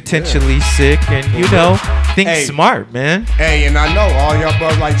is potentially sick, and you know, think smart, man. Hey, and I know all y'all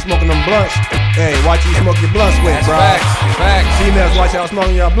brothers like smoking them blunts. Hey, watch you smoke your blunts with, bro. Facts. Females watch y'all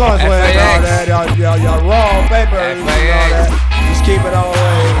smoking your blunts with, all that, y'all raw paper and all that. Just keep it all the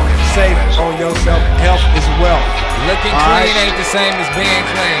way safe on yourself. Health is wealth. Looking clean ain't the same as being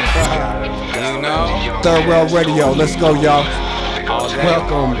clean. You know? Third World Radio, let's go, y'all.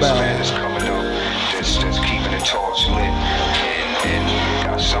 Welcome back. That's keeping the torch lit and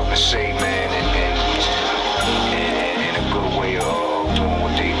got something to say, man, and a good way of doing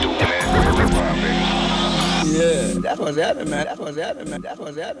what they do, man. Yeah, that's what's happening, man. That's what's happening, man. That's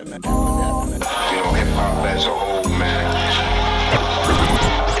what's happening, man. That's what's happening, man. You know, hip hop as a whole, man,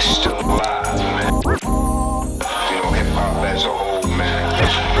 it's still alive, man. You know, hip hop as a whole, man,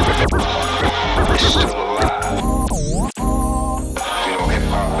 it's still alive. You know, hip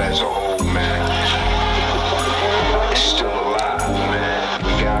hop as a whole, man. Still alive, man.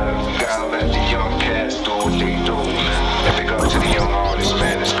 We gotta let the young cats do what they do, man. Pick up to the young artists,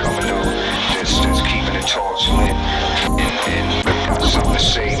 man, that's coming up. That's keeping the torch lit. And got something to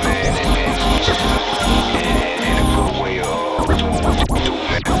say, man. And a good way of doing what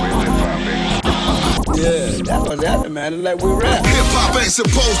they do, man. Real hip-hop, baby. Yeah, that's what's happening, man. It's like we rap. Hip-hop ain't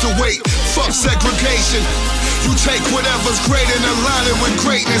supposed to wait. Fuck segregation. You take whatever's great and align it with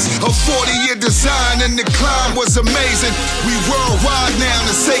greatness. A 40-year design and the climb was amazing. We worldwide now,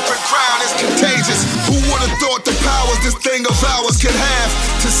 the sacred crown is contagious. Who would've thought the powers this thing of ours could have?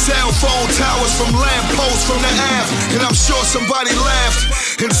 To cell phone towers from lampposts from the Ave. And I'm sure somebody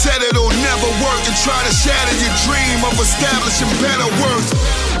laughed and said it'll never work and try to shatter your dream of establishing better worth.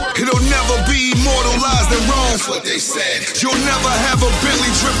 It'll never be immortalized in Rome. That's what they said. You'll never have a Bentley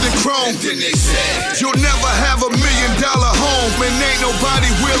dripped in chrome. And then they said you'll never have $1 million home. And ain't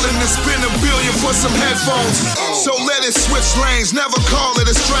nobody willing to spend $1 billion for some headphones. So let it switch lanes, never call it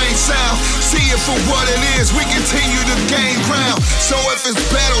a strange sound. See it for what it is, we continue to gain ground. So if it's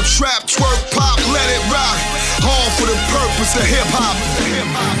battle, trap, twerk, pop, let it rock. All for the purpose of hip-hop.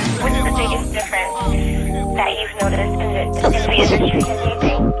 What's the biggest difference that you've noticed in the industry?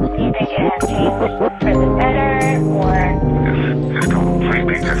 Do you think it has changed for the better, or? It's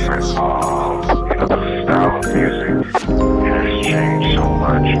completely different. The style of music has changed so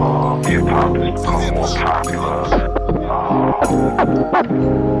much. Hip-hop has become more popular.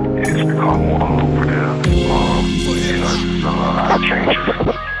 It's become more lucrative. There's a lot of changes.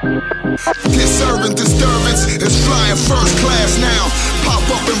 This urban disturbance is flying first class now. Pop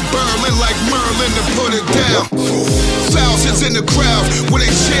up in Berlin like Merlin to put it down. Thousands in the crowd when they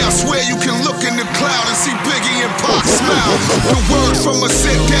cheer. I swear you can look in the cloud and see Biggie and Pac smile. The word from a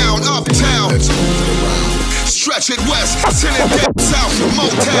sit down uptown. Stretch it west, send it down south from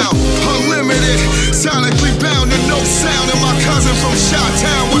Motown. Unlimited, sonically bound to no sound. And my cousin from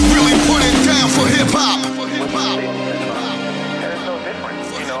Chi-Town would really put it down for hip hop. There's no difference.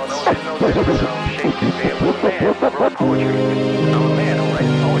 Shakespeare was a man who wrote poetry. I'm a man who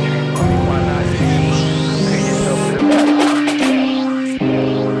writes poetry. I mean, why not pay yourself to the best?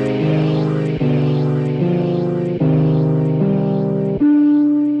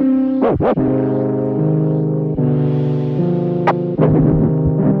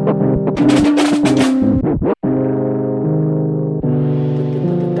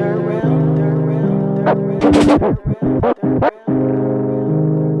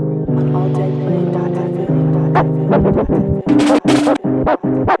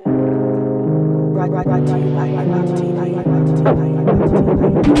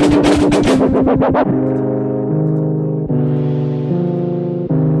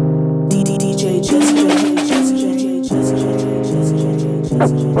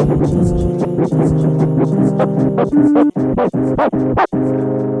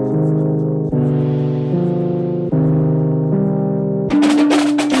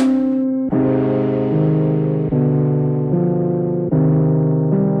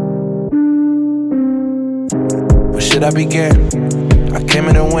 Where should I begin? I came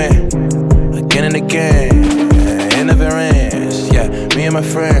in to win, again and again. It never ends. Yeah, me and my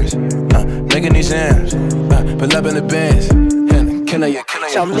friends, making these ends, pull up in the Benz.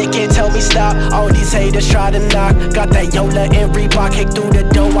 Some nigga tell me stop, all these haters try to knock. Got that Yola and Reebok, kick through the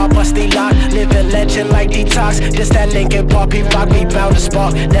door, I bust they lock. Living legend like Detox, this that Linkin Park, rock, we bound to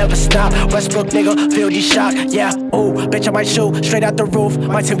spark, never stop. Westbrook nigga, feel these shock, yeah. Ooh, bitch I might shoot, straight out the roof.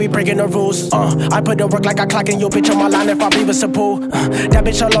 My team be breaking the rules, I put the work like I clockin' you, bitch on my line if I leave a pool. That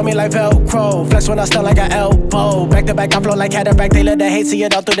bitch all on me like Velcro, flex when I stun like an elbow. Back to back, I flow like cataract, they let the hate see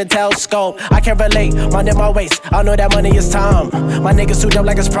it all through the telescope. I can't relate, mind in my waist, I know that money is time. My niggas too dumb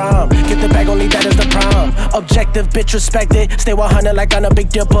like it's prom. Get the bag, only that is the prime. Objective, bitch, respect it. Stay 100 like I'm a big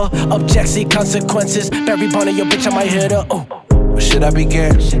dipper. Object, see consequences. Barry Bonner, your bitch, I might hit her. Ooh. Where should I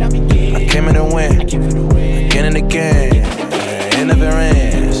begin? I came in to win, again and again. It never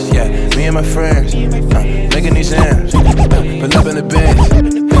ends. Yeah, me and my friends, making these ends. Pull up in the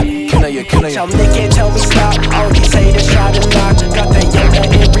Benz. Some nigga tell me stop, all these haters try to knock. Got that Yola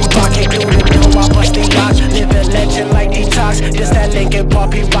and Reebok, kick through the door, I bust they lock. Living legend like Detox, this that Linkin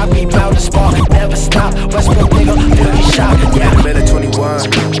Park, rock, we bound to spark, never stop. Westbrook nigga, feel these shock, yeah. I'm at 21,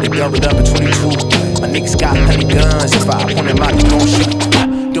 they doubled up at 22. My niggas got plenty guns, if I point them out, they gon'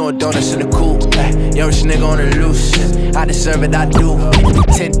 shoot. Doing donuts in the coupe, yo, this nigga on the loose. I deserve it, I do.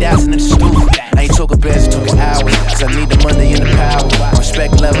 10,000 in the stoop. I ain't talking bands, I'm talking hours. Cause I need the money and the power.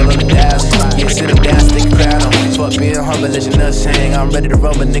 Respect level on the dials. Yeah, sit them down, stick a crown on. Fuck being humble, let your nuts hang. I'm ready to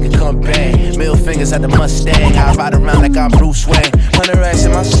run, but nigga come bang. Middle fingers at the Mustang. I ride around like I'm Bruce Wayne. 100 racks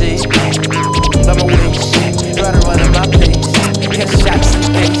in my seat. Got my wings. Try to run in my pace. Catch shots in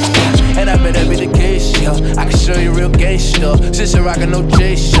the face. And I bet that be the case, yo. I can show you real gay stuff. Sister rockin' no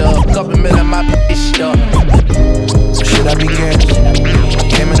J stuff. Couple mil on my bitch stuff. Where should I begin?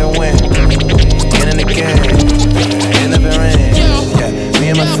 Came in to win, again and again. It never ends. Yeah, me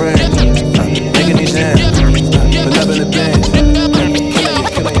and my friends, making these ends. Pull up in the Benz.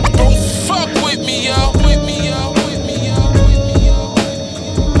 Don't fuck with me, yo.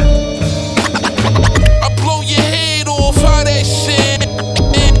 I blow your head off, how that shit.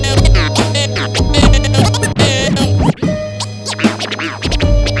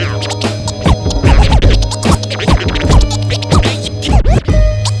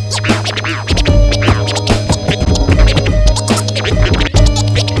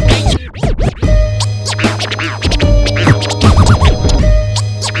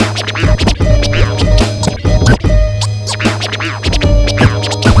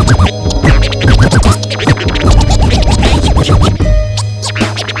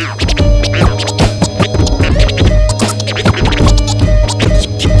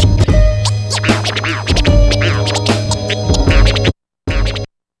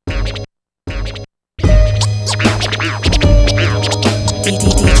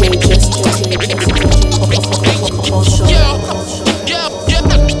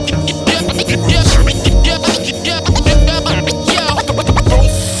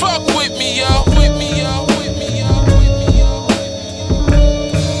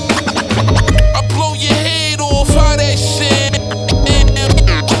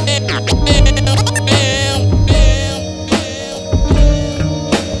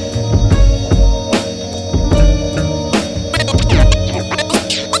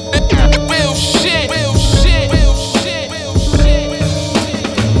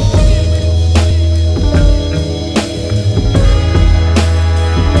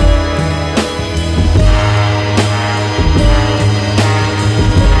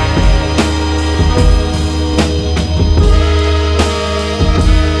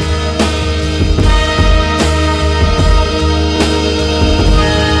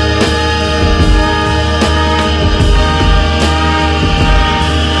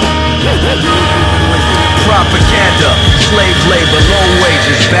 Slave labor, low wages,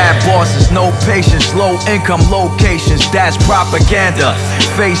 faces, bad bosses, no patience, low income locations, that's propaganda.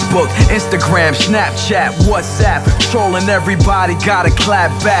 Facebook, Instagram, Snapchat, WhatsApp, trolling everybody, gotta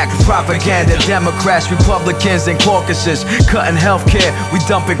clap back. Propaganda, Democrats, Republicans, and caucuses, cutting healthcare, we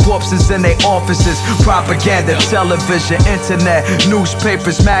dumping corpses in their offices. Propaganda, television, internet,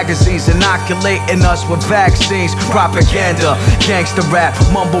 newspapers, magazines, inoculating us with vaccines. Propaganda, gangster rap,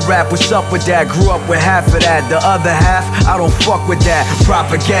 mumble rap, what's up with that? Grew up with half of that, the other half, I don't fuck with that.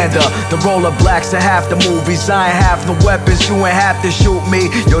 Propaganda, the role of blacks in half the movies, I ain't have no weapons, you ain't have to shoot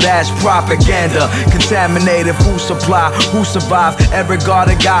me. Yo, that's propaganda. Contaminated food supply, who survived? Every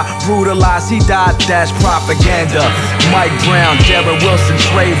garden got brutalized, he died, that's propaganda. Mike Brown, Darren Wilson,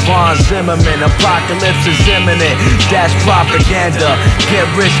 Trayvon Zimmerman, apocalypse is imminent, that's propaganda. Get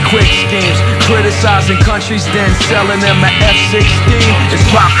rich quick schemes, criticizing countries, then selling them an F-16. It's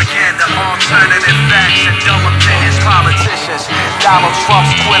propaganda, alternative facts and dumb opinions. Politicians, Donald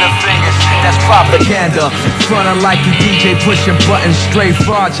Trump's Twitter fingers, that's propaganda. Frontin' like you DJ pushing buttons, straight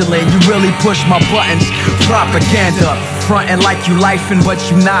fraudulent, you really push my buttons. Propaganda, frontin' like you lifing but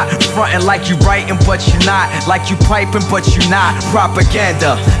you not, frontin' like you writing but you not, like you piping but you not.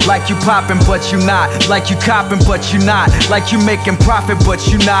 Propaganda, like you popping but you not, like you copping but you not, like you making profit but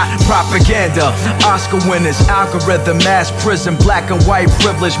you not. Propaganda, Oscar winners, algorithm, mass prison, black and white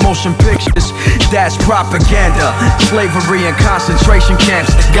privilege, motion pictures, that's propaganda. Slavery and concentration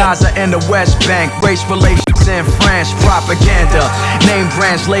camps, Gaza and the West Bank, race relations in France. Propaganda, name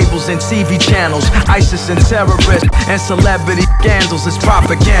brands, labels and TV channels, ISIS and terrorists and celebrity scandals. It's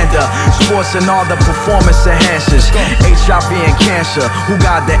propaganda. Sports and all the performance enhancers, HIV and cancer, who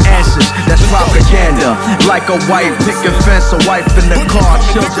got the answers? That's propaganda. Like a white picket fence, a wife in the car,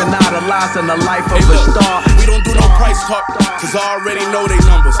 children idolizing the life of a star. We don't do no price talk, cause I already know they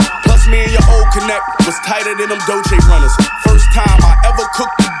numbers. Plus me and your old connect was tighter than them Doje runners. First time I ever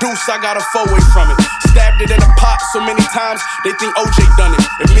cooked the deuce, I got a 4-way from it. Stabbed it in a pot so many times, they think OJ done it.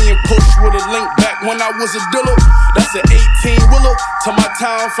 If me and Push would've linked back when I was a dealer, that's an 18-wheeler to my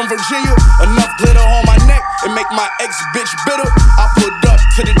town from Virginia. Enough glitter on my neck, it make my ex-bitch bitter. I put up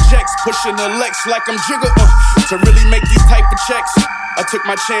to the jacks, pushing the Lex like I'm Jigger. To really make these type of checks, I took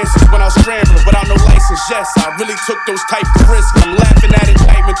my chances when I was scrambling without no license, yes. I really took those type of risks, I'm laughing at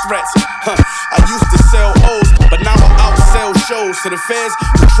indictment threats. I used to sell O's, but now I outsell shows. To the feds,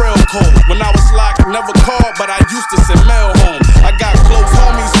 the trail code. When I was locked, never called, but I used to send mail home. I got close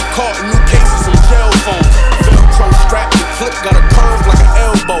homies caught in new cases and jail phones. Velcro strap, the clip got a curve like an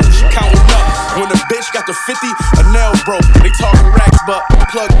elbow. She counting up, when the bitch got the 50, a nail broke. They talking racks, but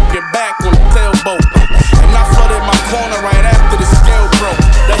plug your back on the sailboat. And I flooded my corner right after the scale broke.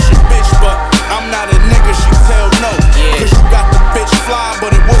 That's your bitch, but I'm not a nigga, she tell no. Cause you got the bitch fly,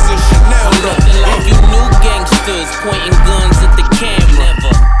 but it wasn't Chanel though. Nothing like you new gangsters pointing guns at the camera.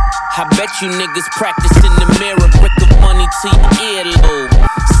 I bet you niggas practice in the mirror, brick of money to your earlobe.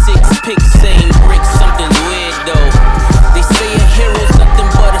 6 picks, same brick, something's weird though. They say a hero's nothing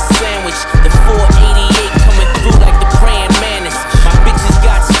but a sandwich. The 488 coming through like the praying mantis. My bitches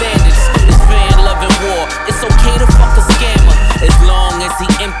got standards, it's fan loving war. It's okay to fuck a scammer, as long as he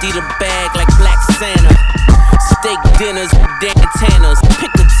empty the bag like Black Santa. Steak dinners with Dantanas,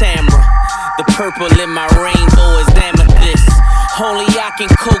 pick a Tamra. The purple in my rainbow is amethyst. Only I can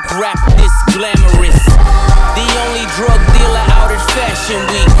coke rap this glamorous. The only drug dealer out at Fashion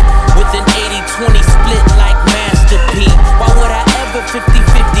Week, with an 80-20 split like Master P. Why would I ever 50-50?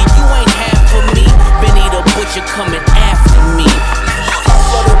 You ain't half of me. Benny the Butcher coming after me. I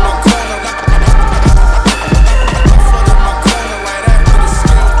flooded my corner.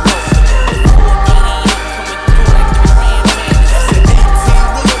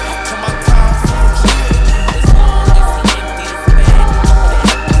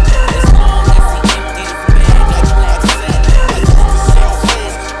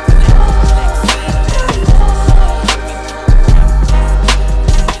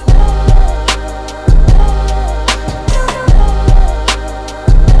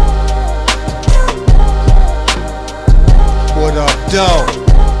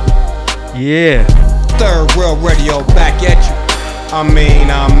 Yeah. Third World Radio back at you. I mean.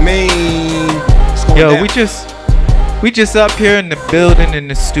 Yo, we just up here in the building, in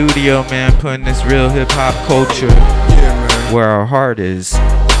the studio, man, putting this real hip hop culture where our heart is.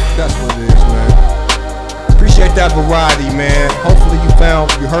 That's what it is, man. Appreciate that variety, man. Hopefully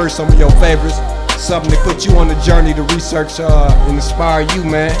you heard some of your favorites. Something to put you on the journey to research and inspire you,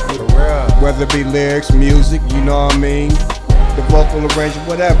 man. Whether it be lyrics, music, you know what I mean, the vocal arrangement,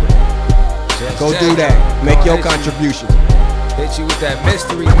 whatever. Go do that. Make your contribution. Hit you with that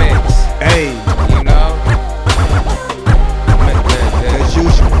mystery mix. Hey. You know? as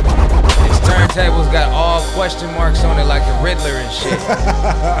usual. His turntables got all question marks on it like the Riddler and shit.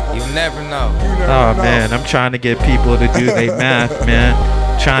 You never know. Oh man, I'm trying to get people to do their math, man.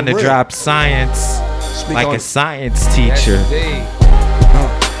 Trying to drop science like a science teacher. Yes,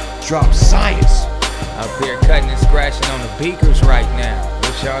 indeed. Drop science. Up here cutting and scratching on the beakers right now.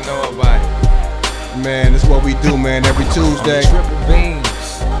 What y'all know about it? Man, this is what we do, man, every Tuesday. Triple beams.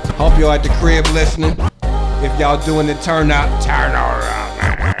 Hope y'all at the crib listening. If y'all doing the turn around,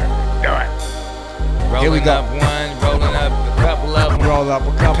 man. Do it. Rolling Here we go. up one, rolling up a couple of them. Roll up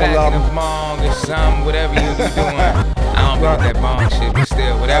a couple packing of them. a bong or something, whatever you be doing. I don't be with that bong shit, but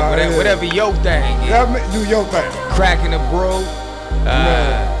still, whatever your thing is. Yeah, do your thing. Cracking a brew.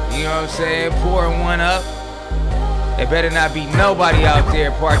 You know what I'm saying? Pouring one up. There better not be nobody out there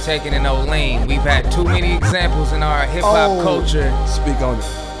partaking in no lean. We've had too many examples in our hip hop culture. Speak on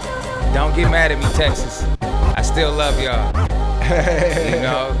it. Don't get mad at me, Texas. I still love y'all. You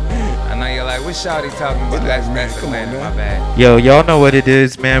know? I know you're like, what's Shawty talking about? That's Atlanta, my bad. Yo, y'all know what it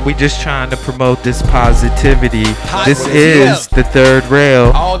is, man. We just trying to promote this positivity. This is the third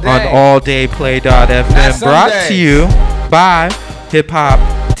rail All day. on alldayplay.fm. Not some Brought to days. you by Hip Hop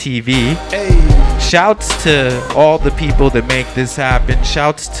TV. Shouts to all the people that make this happen.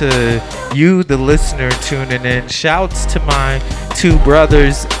 Shouts to you, the listener, tuning in. Shouts to my two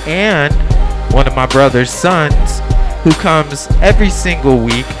brothers and one of my brother's sons who comes every single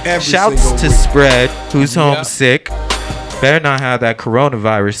week. Shouts to Spread, who's homesick. Better not have that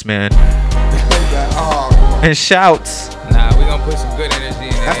coronavirus, man. And shouts Nah, we gonna put some good energy in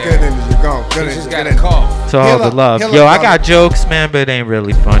there. That's good energy. Go. Good You just energy. gotta cough. to all the love. Yo, I got jokes, man, but it ain't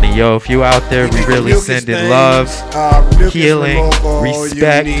really funny. Yo, if you out there, we really sending love, healing,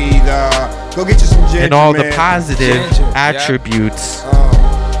 respect, go get you some ginger, and all the man. positive Ginger, yeah. attributes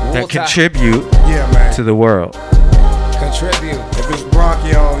that contribute man. to the world. Contribute. If it's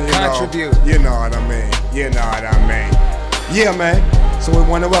bronchial, Contribute. You know what I mean. You know what I mean. Yeah, man. So we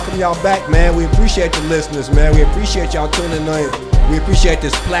want to welcome y'all back, man. We appreciate the listeners, man. We appreciate y'all tuning in. We appreciate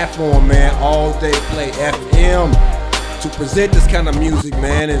this platform, man. All Day Play FM to present this kind of music,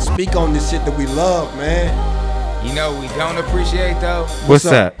 man, and speak on this shit that we love, man. You know we don't appreciate though? What's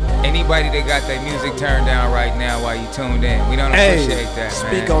that? Anybody that got their music turned down right now while you tuned in. We don't appreciate that,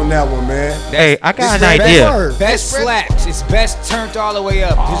 man. Speak on that one, man. Hey, I got an Best idea. Best slaps. It's best turned all the way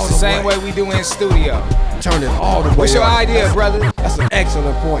up. Just the same way we do in studio. Turn it all the way What's your up. idea, brother? That's an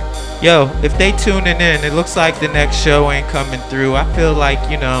excellent point. Yo, if they tuning in, it looks like the next show ain't coming through. I feel like,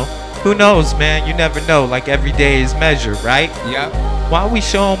 you know, who knows, man? You never know. Like every day is measured, right? Yep. Why don't we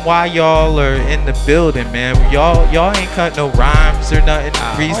show them why y'all are in the building, man? Y'all ain't cut no rhymes or nothing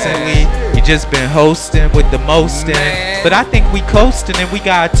recently. You just been hosting with the mosting. But I think we coasting and we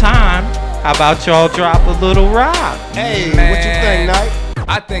got time. How about y'all drop a little rhyme? Hey, Man. what you think, Knight?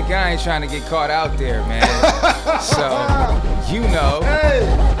 I think I ain't trying to get caught out there, man. So, you know,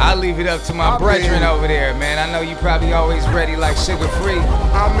 I leave it up to my brethren over there, man. I know you probably always ready like sugar free.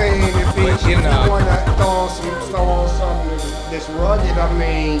 I mean, if But, you you know. want to throw on something that's rugged, I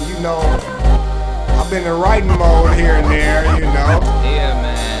mean, you know, I've been in writing mode here and there, you know. Yeah,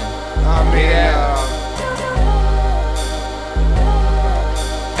 man. I mean,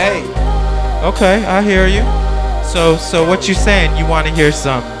 hey. Okay, I hear you. So what you saying? You want to hear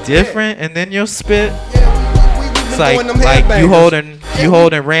something different and then you'll spit? It's like you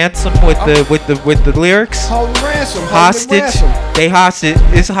holding ransom with the lyrics. Holding ransom. Hostage. They hostage.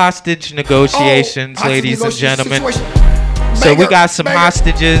 It's hostage negotiations, hostage ladies and gentlemen. situation. So we Banger, got some banger.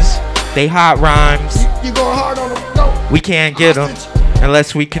 hostages. They hot rhymes. You going hard on them? Go. We can't get them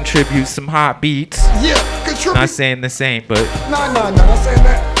unless we contribute some hot beats. Yeah, contribute. Not saying the same, but No, not saying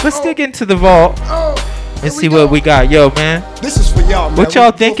that. let's dig into the vault and see what we got. Yo, man. This is for y'all, man. What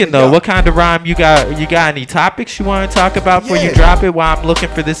y'all thinking though? What kind of rhyme you got? You got any topics you want to talk about before you drop it while I'm looking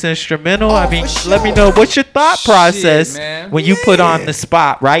for this instrumental? I mean, let me know what's your thought process man. when you put on the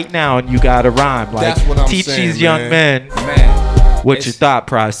spot right now and you got a rhyme. Like, That's what I'm teach saying, these young men what your thought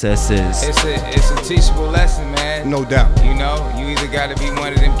process is. It's a teachable lesson, man. No doubt. You know, you either got to be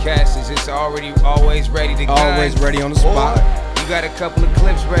one of them cats that's just always ready to gun. Always ready on the spot. Or you got a couple of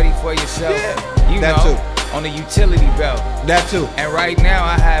clips ready for yourself. You that know, too. on the utility belt. That too. And right now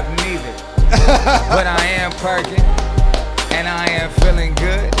I have neither. But I am perking and I am feeling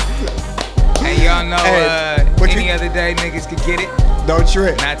good. And y'all know any other day niggas could get it. Don't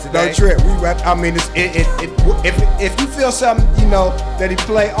trip. Not today. Don't trip. I mean, if you feel something, you know, that he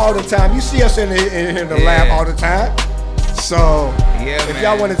play all the time, you see us in the lab all the time. So if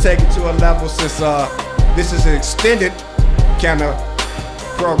y'all want to take it to a level, since this is an extended kind of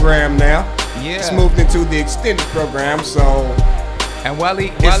program now, it's moved into the extended program. So And while he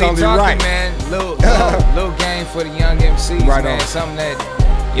It's only talking, right. man, little game for the young MCs, Right man. on. Something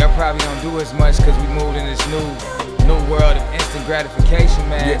that y'all probably don't do as much because we moved in this new world of instant gratification,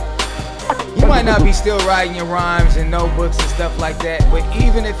 man. You might not be still writing your rhymes and notebooks and stuff like that, but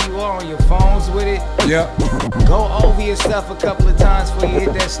even if you are on your phones with it, go over your stuff a couple of times before you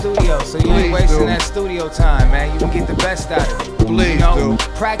hit that studio, so you ain't Please wasting do. that studio time, man. You can get the best out of it. Please you know, do.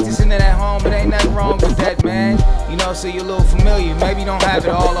 practicing it at home, it ain't nothing wrong with that, man. You know, so you're a little familiar. Maybe you don't have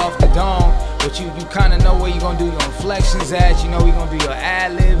it all off the dome, but you kind of know where you're gonna do your inflections at. You know where you're gonna do your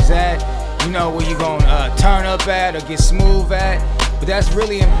ad-libs at. You know where you're gonna turn up at or get smooth at. But that's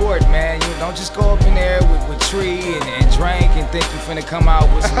really important, man. You don't just go up in there with Tree and drink and think you're finna come out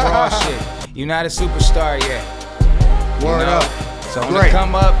with some raw shit. You're not a superstar yet. Word up. So when they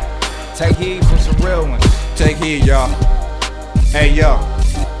come up, take heed from some real ones. Take heed, y'all. Hey, yo.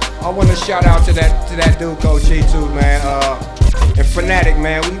 I want to shout out to that dude, Coach E, too, man. And Fanatic,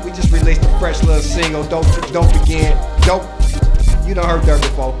 man. We just released a fresh little single. Don't begin. Don't. You done heard that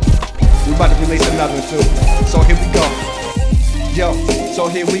before. We about to release another one, too. So here we go. Yo, so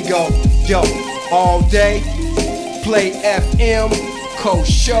here we go. Yo, all day, play FM, Coach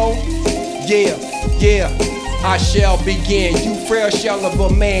Show. Yeah, I shall begin. You frail shell of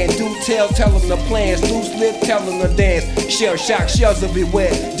a man. Do tell him the plans. Loose lip, tell him the dance. Shell shock, shells of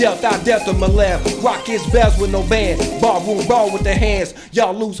beware. Death on my left. Rock his bells with no band. Ballroom brawl with the hands.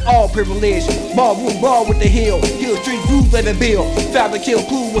 Y'all lose all privilege. Ballroom brawl with the hill. Hill street groove let it build. Family kill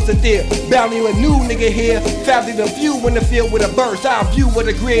clue was a deal. Bounty a new nigga here. Family the few in the field with a bird's eye view with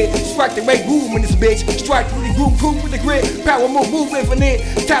a grid. Strike the right room in this bitch. Strike through the groove, proof with the grid. Power move infinite.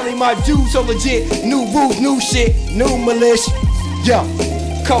 Tally my dudes so legit. New rules, new shit, new militia. Yo,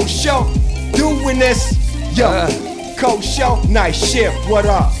 Coach Show, doing this. Yo, Coach Show, nice shift. What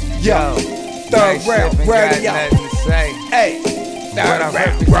up? Yo, third round radio. Hey, third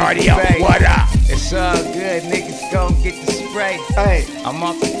round radio. What up? It's all good, niggas gon' get the spray. Hey, I'm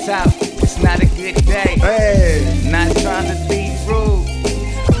off the top. It's not a good day. Hey, not trying to be rude,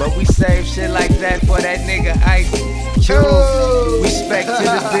 but we save shit like that for that nigga Ice Cube. Respect to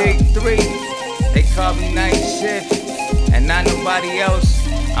the big three. They call me night shift, and not nobody else.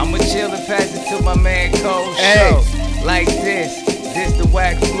 I'ma chill and pass it to my man Cold Show. Like this the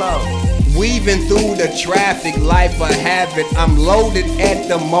whack flow. Weaving through the traffic, life a habit. I'm loaded at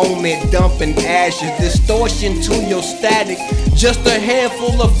the moment, dumping ashes. Distortion to your static. Just a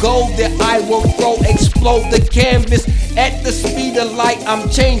handful of gold that I will throw. Explode the canvas at the speed of light. I'm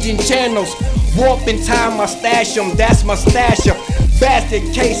changing channels. Warp in time, I stash 'em. That's my stasher. Bastard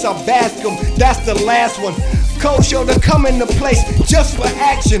case, I bask 'em. That's the last one. Cold Show to come into place just for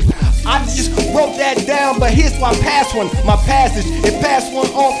action. I just wrote that down, but here's my past one, my passage. It passed one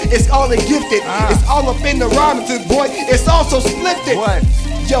on, it's all it gifted. It's all up in the rhymes, boy. It's also splifted. What?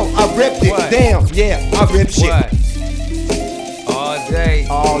 Yo, I ripped it. Damn, yeah, I ripped shit. All day,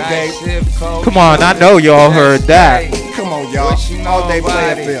 all night day. Shift, Cold Come on, I know y'all heard that. Come on, y'all. What you know All day about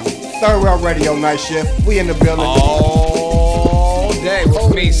play it? FM. Third Round Radio Night Shift. We in the building. All day,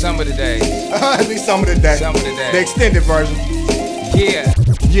 which means some of the days. At least some of the days. Some of the days. The extended version. Yeah.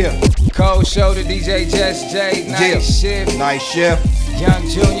 Yeah. Cold Show to DJ Just J. Night Shift. Night Shift. Young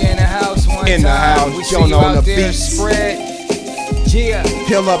Junior in the house one In time. the house. We see Jonah you on out the there. beats. Spread. Yeah.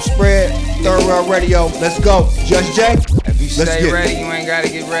 Hill up spread. Third Round Radio. Let's go. Just J. If you Let's stay get ready, you ain't gotta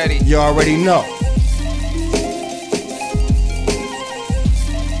get ready. You already know.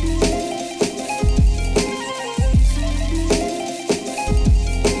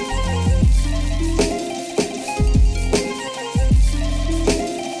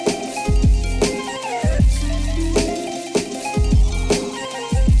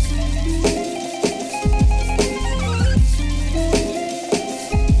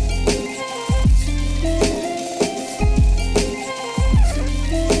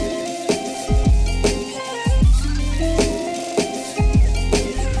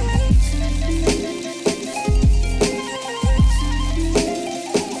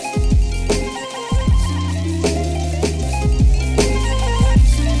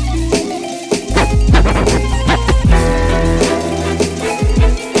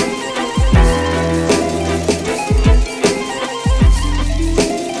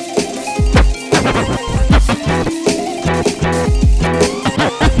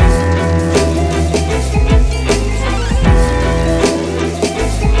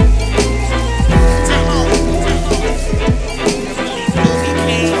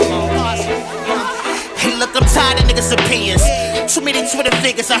 Too many Twitter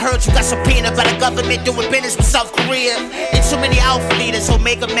figures. I heard you got subpoenaed by the government doing business with South Korea. In Too many alpha leaders who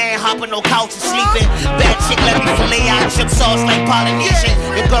make a man hop on no couch and sleeping. Bad chick let me fillet out chip sauce like Polynesian.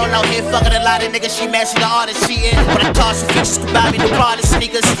 Your girl out here fucking a lot of niggas, she mad, she the artist cheating. But I toss some bitches to buy me the Prada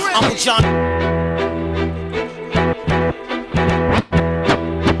sneakers. Uncle John.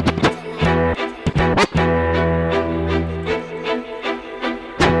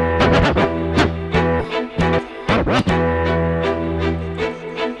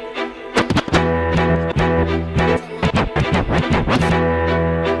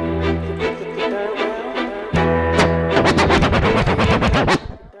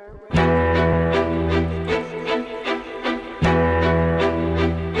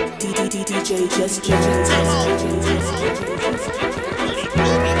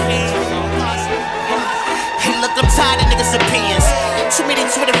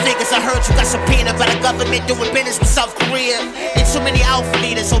 Doing business with South Korea. And too many alpha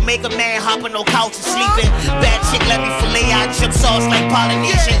leaders who make a man hop on no couch and sleeping. Bad chick let me fillet out chip sauce like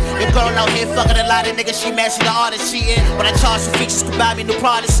Polynesian. Your girl out here fucking a lot of niggas, she mad, she the artist cheating. But I charge for features, could buy me new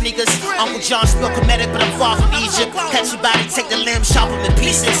Prada sneakers. Uncle John still comedic, but I'm far from Egypt. Catch your body, take the limbs, chop them in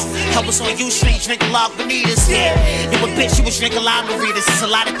pieces. Help us on U Street, drink a log Bonitas. Yeah, you a bitch, you was drinking lime Maritas. It's a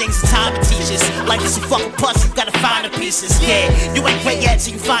lot of things in time to teach us. Like it's a fucking puss, you gotta find the pieces. Yeah, you ain't great yet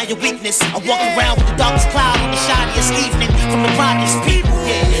till you find your weakness. I walk around with the darkest cloud on the shiniest evening from the brightest people.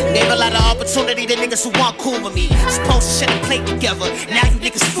 Yeah, gave a lot of opportunity to niggas who want cool with me. Supposed to share a plate together. Now you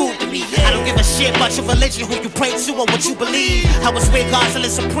niggas fool to me. I don't give a shit about your religion, who you pray to, or what you believe. I was with Godzilla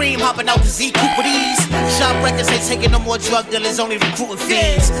Supreme, hopping out the Z Coupe with ease. Shop records ain't taking no more drug dealers, only recruiting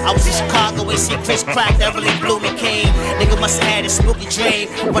fiends. I was in Chicago and see Chris Crack, that really blew me came. Nigga must have had a spooky dream,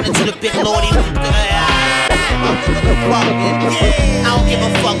 running to the big lordy. I don't give a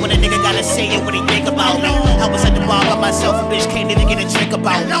fuck what a nigga gotta say or what he think about me. I was at the bar by myself, a bitch can't even get a drink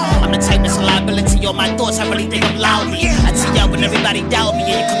about me. I'm the type that's a liability on my thoughts, I really think I'm loudly. I tee out when everybody doubt me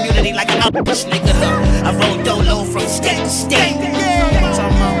in your community like an outbush nigga. I roll dolo from state to state.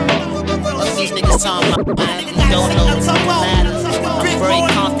 What these niggas talking about, man? You don't know what matters. I'm very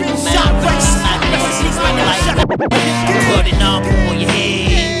comfortable, man. I'm very snappy, like put it on your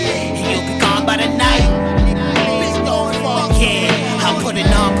head, and you'll be gone by the night. Yeah, I'll put it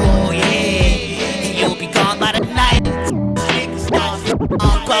on for your head, and you'll be gone by the night. I'll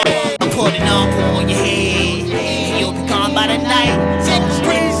put it on for your head, and you'll be gone by the night.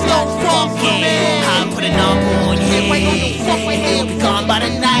 Yeah, I'll put it on for your head, and you'll be gone by the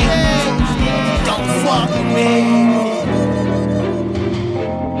night. Don't fuck with me.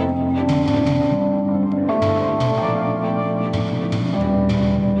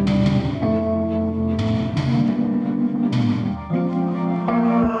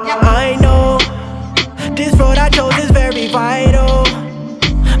 I know this road I chose is very vital.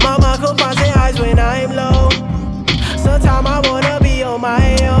 Mama could find some eyes when I'm low. Sometimes I wanna be on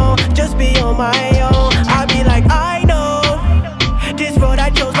my own, just be on my own. I be like, I know this road I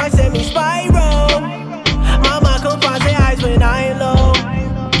chose might send me spiral. Mama could find some eyes when I'm low.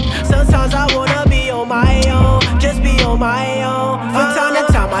 Sometimes I wanna be on my own, just be on my own. From time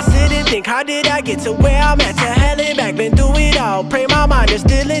to time I sit and think, how did I get to where I'm at? To hell and back, been through it all. Pray my mind is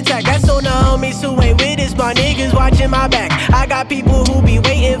still intact. That's on the homies who ain't with us. My niggas watching my back. I got people who be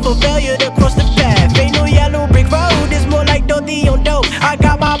waiting for failure to cross the path. Ain't no yellow brick road, it's more like Dorothy on dope. I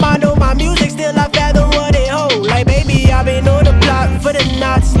got my mind on my music, still I fathom what it hold. Like baby, I've been on the block for the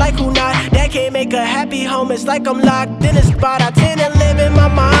knots. Like who not? That can't make a happy home. It's like I'm locked in a spot. I tend to live in my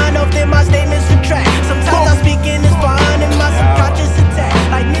mind, often my statements subtract. Sometimes I speak in this fine and my subconscious attack.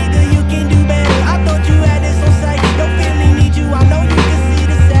 Like nigga, you can do better. I thought you had this on sight. Your family need you. I know you can see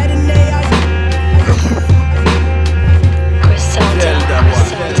the sad in their eyes.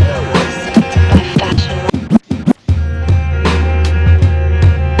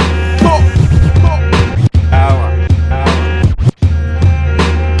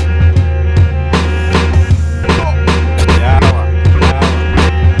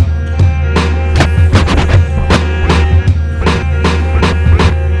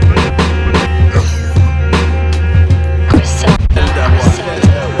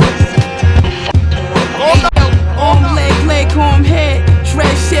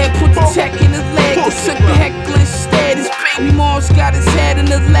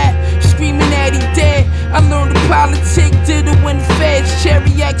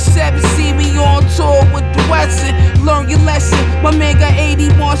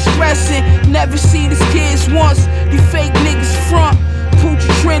 Never see these kids once. You fake niggas front.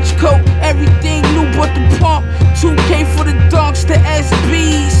 Poochie trench coat, everything new but the pump. 2K for the dunks, the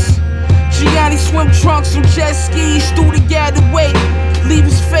SBs. Gianni swim trunks on jet skis through the gathered weight. Leave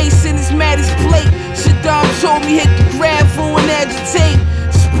his face in his maddest plate. Sit Dom told me hit the gravel and agitate.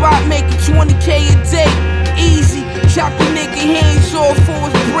 Spot making 20K a day, easy. Chop the nigga hands off for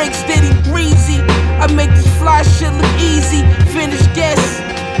his breaks, steady breezy. I make this fly shit look easy. Finish guess,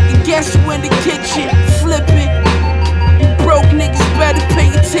 and guess who in the kitchen? Flip it. You broke niggas better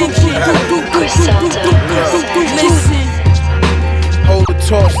pay attention. Listen. Hold the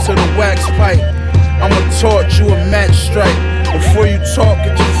torch to the wax pipe. I'ma torch you a match strike. Before you talk,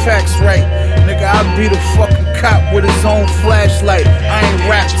 get your facts right. Nigga, I be the fucking cop with his own flashlight. I ain't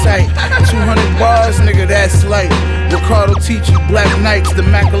rap tight. 200 bars, nigga, that's light. Ricardo teach you black nights. The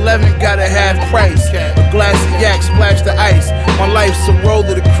Mac 11 got a half price. A glass of yak, splash the ice. My life's a roll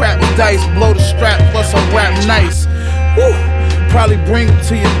of the crap dice. Blow the strap, plus I rap nice. Woo. Probably bring him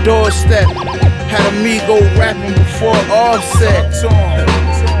to your doorstep. Had a Migo rapping before Offset.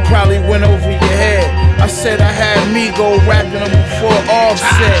 Probably went over your head. I said I had Migo rapping him before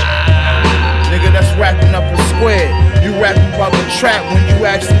Offset. Nigga, that's rapping up a square. You rapping about the trap when you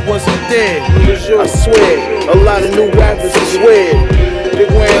actually wasn't there. I swear, a lot of new rappers is weird. They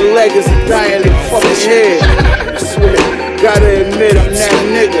wearing leggings and dyeing their fucking hair. I swear, gotta admit I'm that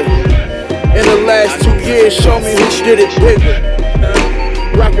nigga. In the last 2 years, show me who did it bigger.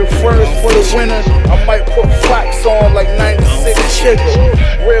 Rockin' first for the winter. I might put Fox on like 96 Chigga.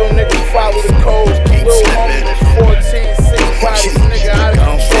 Real niggas follow the codes. Lil homie is 14, 6 bodies, nigga out of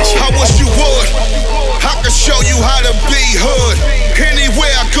control. I wish you would. I could show you how to be hood.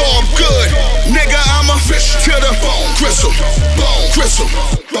 Anywhere I go, I'm good. Nigga, I'm a fish to the bone. Gristle, bone, gristle,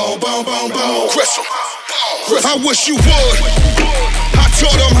 bone, bone, bone, bone, gristle. I wish you would. I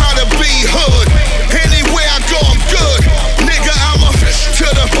taught them how to be hood. Anywhere I go, I'm good. Nigga, I'm a fish to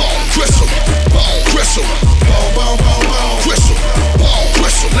the bone. Gristle, bone, gristle, bone, bone, bone, bone, gristle, bone,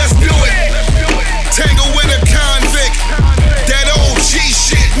 gristle. Let's do it. Tangle with a convict. That OG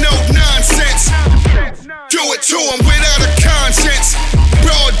shit, no nonsense. Do it to him without a conscience.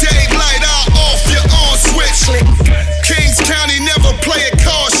 Broad daylight, I'll off your on switch. Kings County never play it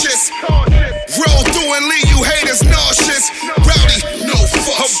cautious. Roll through and leave you haters nauseous. Rowdy, no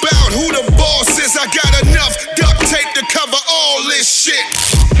fuss about who the boss is. I got enough duct tape to cover all this shit.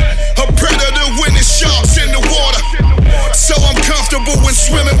 A predator when the sharks in the water. So I'm comfortable when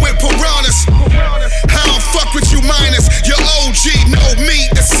swimming with piranhas. I don't fuck with you minors. Your OG know me,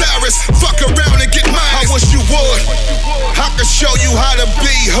 the Cyrus. Fuck around and get mine. I wish you would. I could show you how to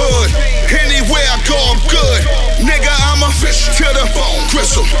be hood. Anywhere I go, I'm good. Nigga, I'm a fish to the bone.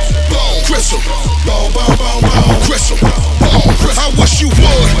 Gristle, bone, gristle, bone, bone, bone, bone, gristle, bone, gristle. I wish you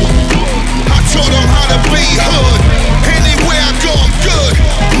would. I taught them how to be hood. Anywhere I go, I'm good.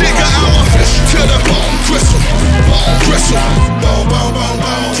 Nigga, I'm a fish to the bone. Gristle, bone, gristle, bone, bone, bone,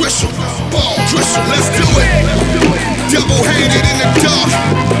 bone, gristle, bone, gristle. Let's do it. Double-handed in the dark.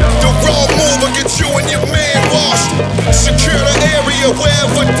 The raw move will get you and your man washed. Secure the area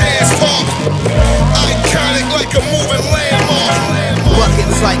wherever dance park. Iconic like a moving landmark.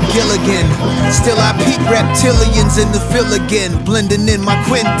 Buckets like Gilligan. Still I peep reptilians in the fill again. Blending in my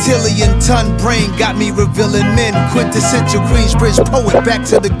quintillion ton brain got me revealing men. Quintessential Queensbridge poet, back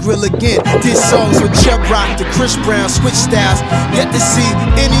to the grill again. Did songs with Chubb Rock to Chris Brown, switch styles. Yet to see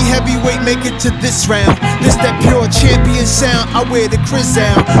any heavyweight make it to this round. This that pure champion sound. I wear the Chris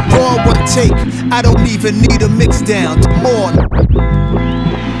out. Raw one take. I don't even need a mix down. More.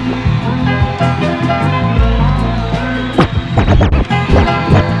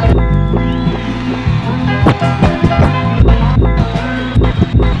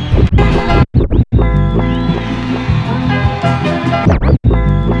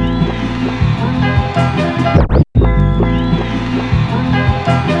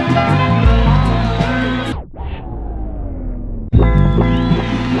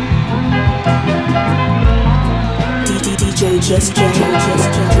 Just culture,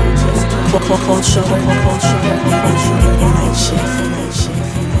 and night shift.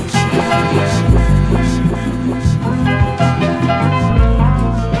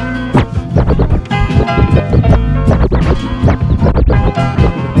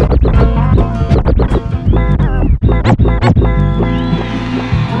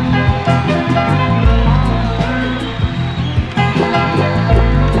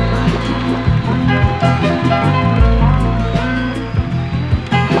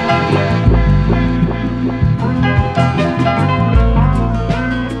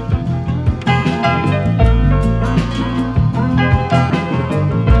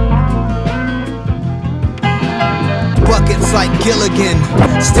 Like Gilligan,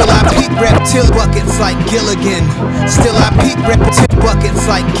 still I peep reptile buckets like Gilligan. Still I peep reptile buckets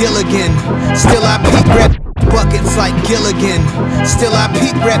like Gilligan. Still I peep Buckets like Gilligan. Still I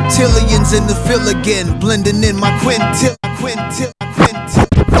peep reptilians in the fill again. Blending in my quintil.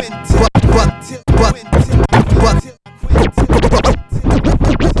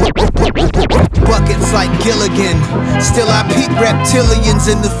 Buckets like Gilligan. Still I peep reptilians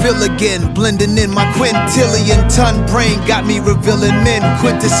in the fill again. Blending in my quintillion ton brain got me revealing men.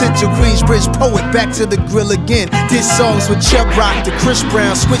 Quintessential Queensbridge poet, back to the grill again. Did songs with Chubb Rock to Chris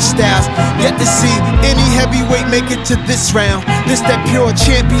Brown, switch styles. Yet to see any heavyweight make it to this round. This that pure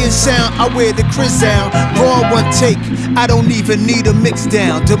champion sound, I wear the Chris out. Raw one take, I don't even need a mix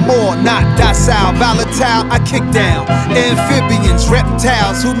down. Demore, not docile, volatile, I kick down. Amphibians,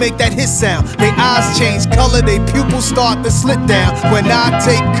 reptiles who make that hit sound. They eyes change color, they pupils start to slit down. When I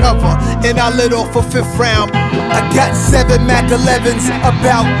take cover and I lit off a fifth round. I got 7 Mac 11s,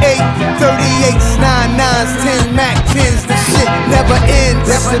 about 8 38s, 9 9s, 10 Mac 10s. The shit never ends.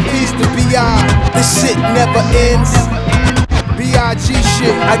 Rest in peace to B.I. The shit never ends. B.I.G.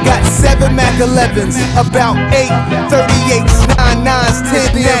 shit. I got 7 Mac 11s, about 8 38s, 9 9s,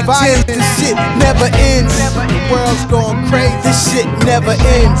 10 Mac 10s. The shit never ends. The world's going crazy. This shit never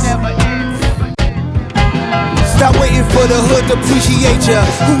ends. Stop waiting for the hood to appreciate ya.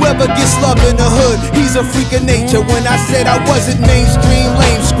 Whoever gets love in the hood, he's a freak of nature. When I said I wasn't mainstream,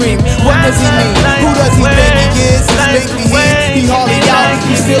 lame scream. What does he mean? Who does he think he is? His baby he hardly out.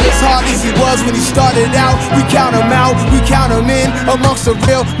 He's still as hard as he was when he started out. We count him out, we count him in. Amongst the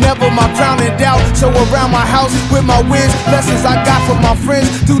real, never my crown in doubt. So around my house with my wins, lessons I got from my friends.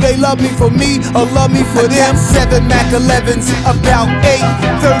 Do they love me for me or love me for them? 7 Mac 11s, about 8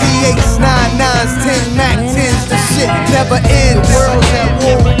 38s, 9 9s, 10 Mac 10s. The shit never ends. The world's at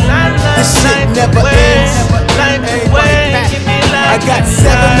war. The shit never ends. I got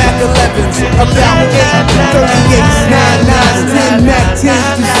 7 Mac 11s, about 8 38s, 9 9s, 10 Mac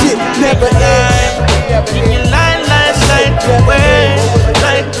 10s. The shit never ends. Give me light, light, light the way,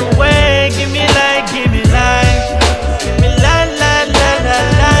 light the way. Give me light, give me light. Give me light, light, light,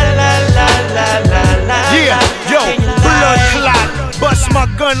 light, light, light, light, light, light. Yeah, yo, blood clot. Bust my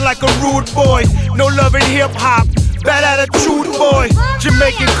gun like a rude boy. No love in hip hop. Bad attitude boy,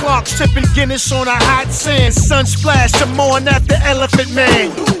 Jamaican Clark sipping Guinness on a hot sand. Sun splash, I'm on after Elephant Man.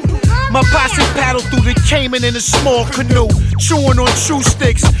 My posse paddle through the Cayman in a small canoe, chewing on chew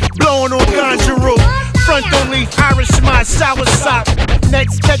sticks, blowing on ganja root. Front don't leave Irish my sour sop.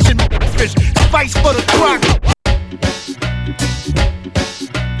 Next catching fish, spice for the crock.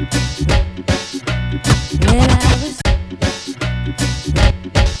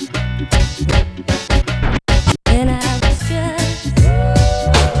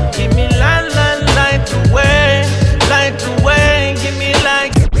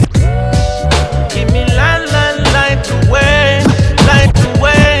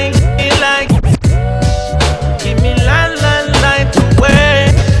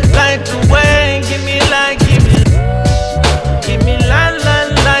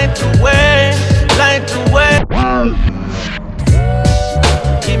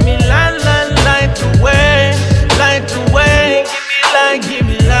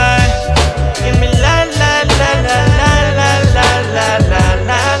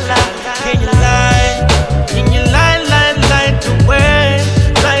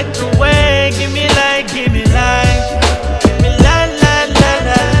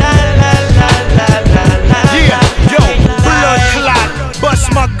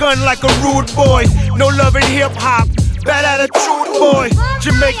 Like a rude boy, no love in hip hop. Bad attitude boy,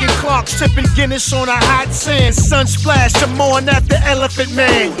 Jamaican Clark sipping Guinness on a hot sand. Sun splash, I'm on after Elephant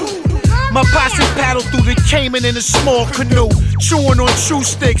Man. My posse paddle through the Cayman in a small canoe, chewing on chew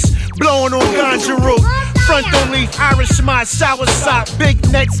sticks, blowing on ganja root. Front don't leave Irish my sour sop. Big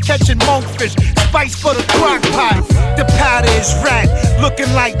necks catching monkfish, spice for the crock pot. The powder is rat,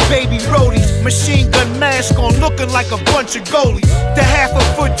 looking like baby roadies. Machine gun mask on, looking like a bunch of goalies. The half a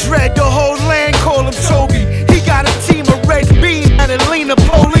foot dread, the whole land call him Toby. He got a team of Red Beam and Atlanta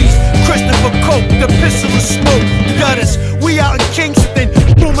police. Christopher Coke, the pistol of smoke. Gutters, we out in Kingston,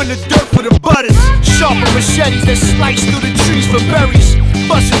 booming the dirt for the butters. Sharper machetes that slice through the trees for berries.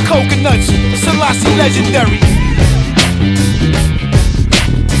 Busting coconuts, Selassie legendary.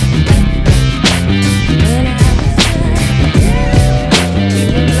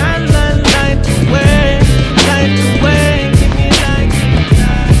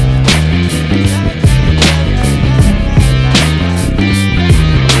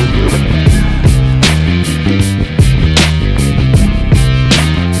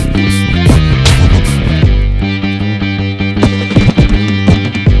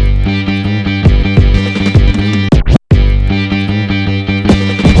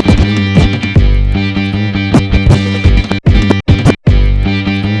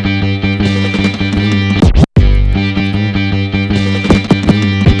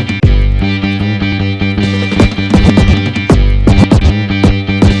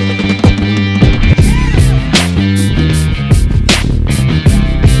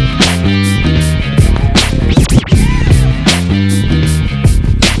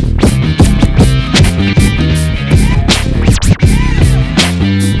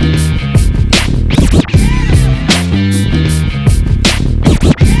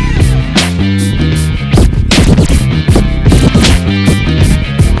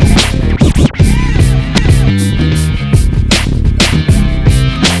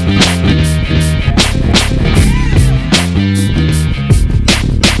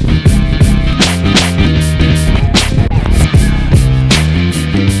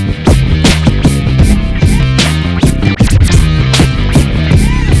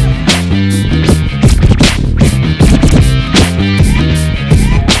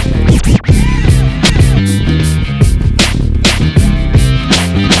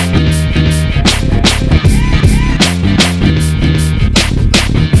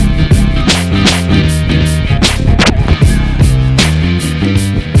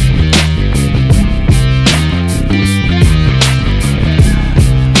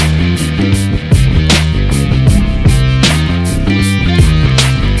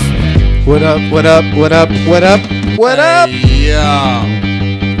 What up, what up, what up, what up, what up? Yeah.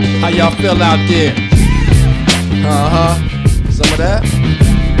 How y'all feel out there? Some of that?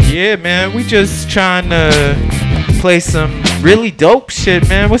 Yeah, man, we just trying to play some really dope shit,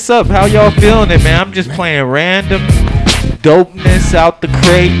 man. What's up? How y'all feeling it, man? I'm just playing random dopeness out the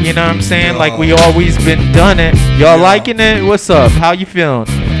crate, you know what I'm saying? Like we always been done it. Y'all liking it? What's up? How you feeling?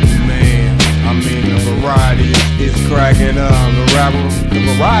 Man, I mean, the variety is cracking up. The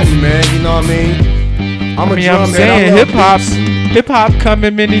variety, man, you know what I mean? I'm saying hip hop come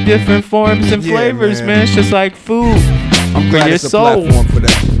in many different forms and flavors, man. It's just like food. I'm for glad your it's a soul. platform for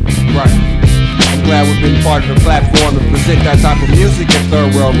that. Right. I'm glad we've been part of the platform to present that type of music at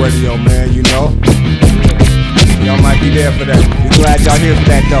Third World Radio, man, you know? Y'all might be there for that. We're glad y'all here for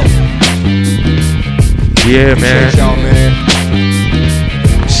that, though. Yeah, man. Appreciate y'all, man.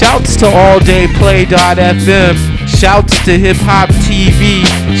 Shouts to alldayplay.fm. Shouts to Hip Hop TV.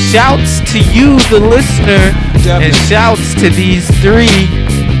 Shouts to you, the listener. And shouts to these three.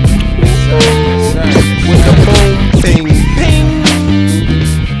 With the boom, ping, ping.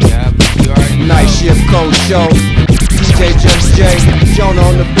 Night Shift Cold Show. DJ Just J. Jonah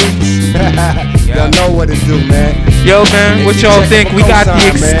on the beats. Y'all know what to do, man. Yo, man, what y'all think? We got the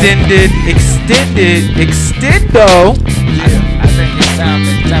extendo. I think it's time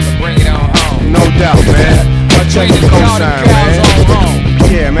to bring it on home. No doubt, man. Check the cosign, man.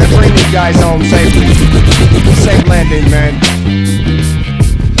 Yeah, man, bring these guys home safely. Safe landing, man.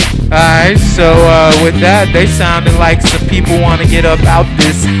 Alright, so with that, they sounded like some people want to get up out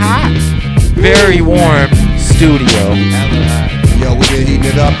this hot, very warm studio. Yo, we been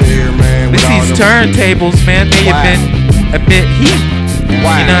heating it up here, man. This these turntables, man, they have been a bit heat.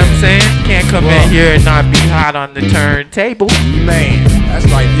 Wow. You know what I'm saying? Can't come in here and not be hot on the turntable. Man, that's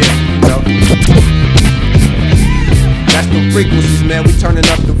like, yeah, you know. That's the frequencies, man. We turning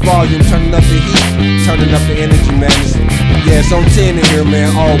up the volume, turning up the heat, turning up the energy, man. It's on 10 in here,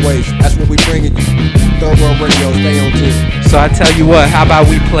 man, always. That's what we bringing you. Third World Radio, stay on 10. So I tell you what, how about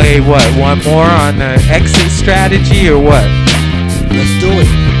we play, one more on the exit strategy or what? Let's do it.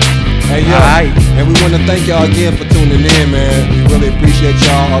 Hey, yo, and we want to thank y'all again for tuning in, man. We really appreciate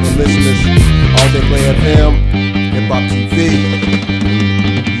y'all, all the listeners, All Day Play FM, Hip Hop TV.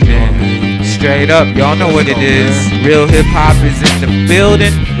 Straight up, y'all know what it is. Real hip hop is in the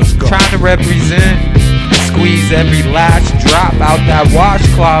building. Trying to represent, squeeze every last drop out that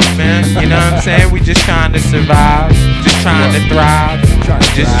washcloth, man. You know what I'm saying? We just trying to survive, just trying to thrive,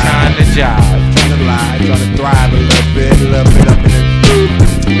 just trying to jive. Trying to lie, trying to thrive a little bit up in it.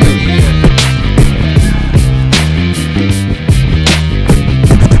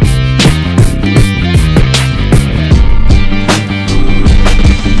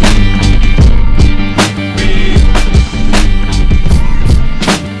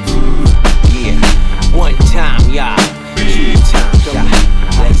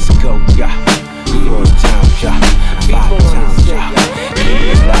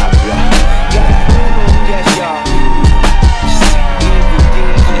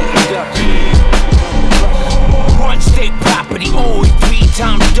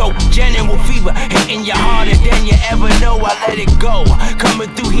 Hitting you harder than you ever know. I let it go. Coming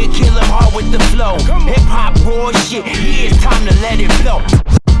through here, kill 'em hard with the flow. Hip hop raw shit. Yeah, it's time to let it blow.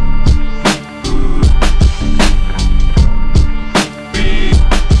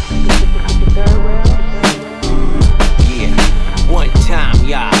 Yeah, one time,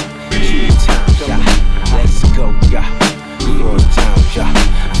 y'all. Two times, y'all. Let's go, y'all. 4 times, y'all.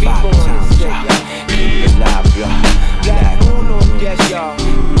 5 times, y'all. Keep it live, y'all. Black moon on deck, y'all.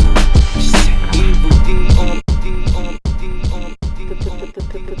 Evil D on D on D on D on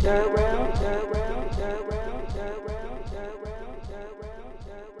D.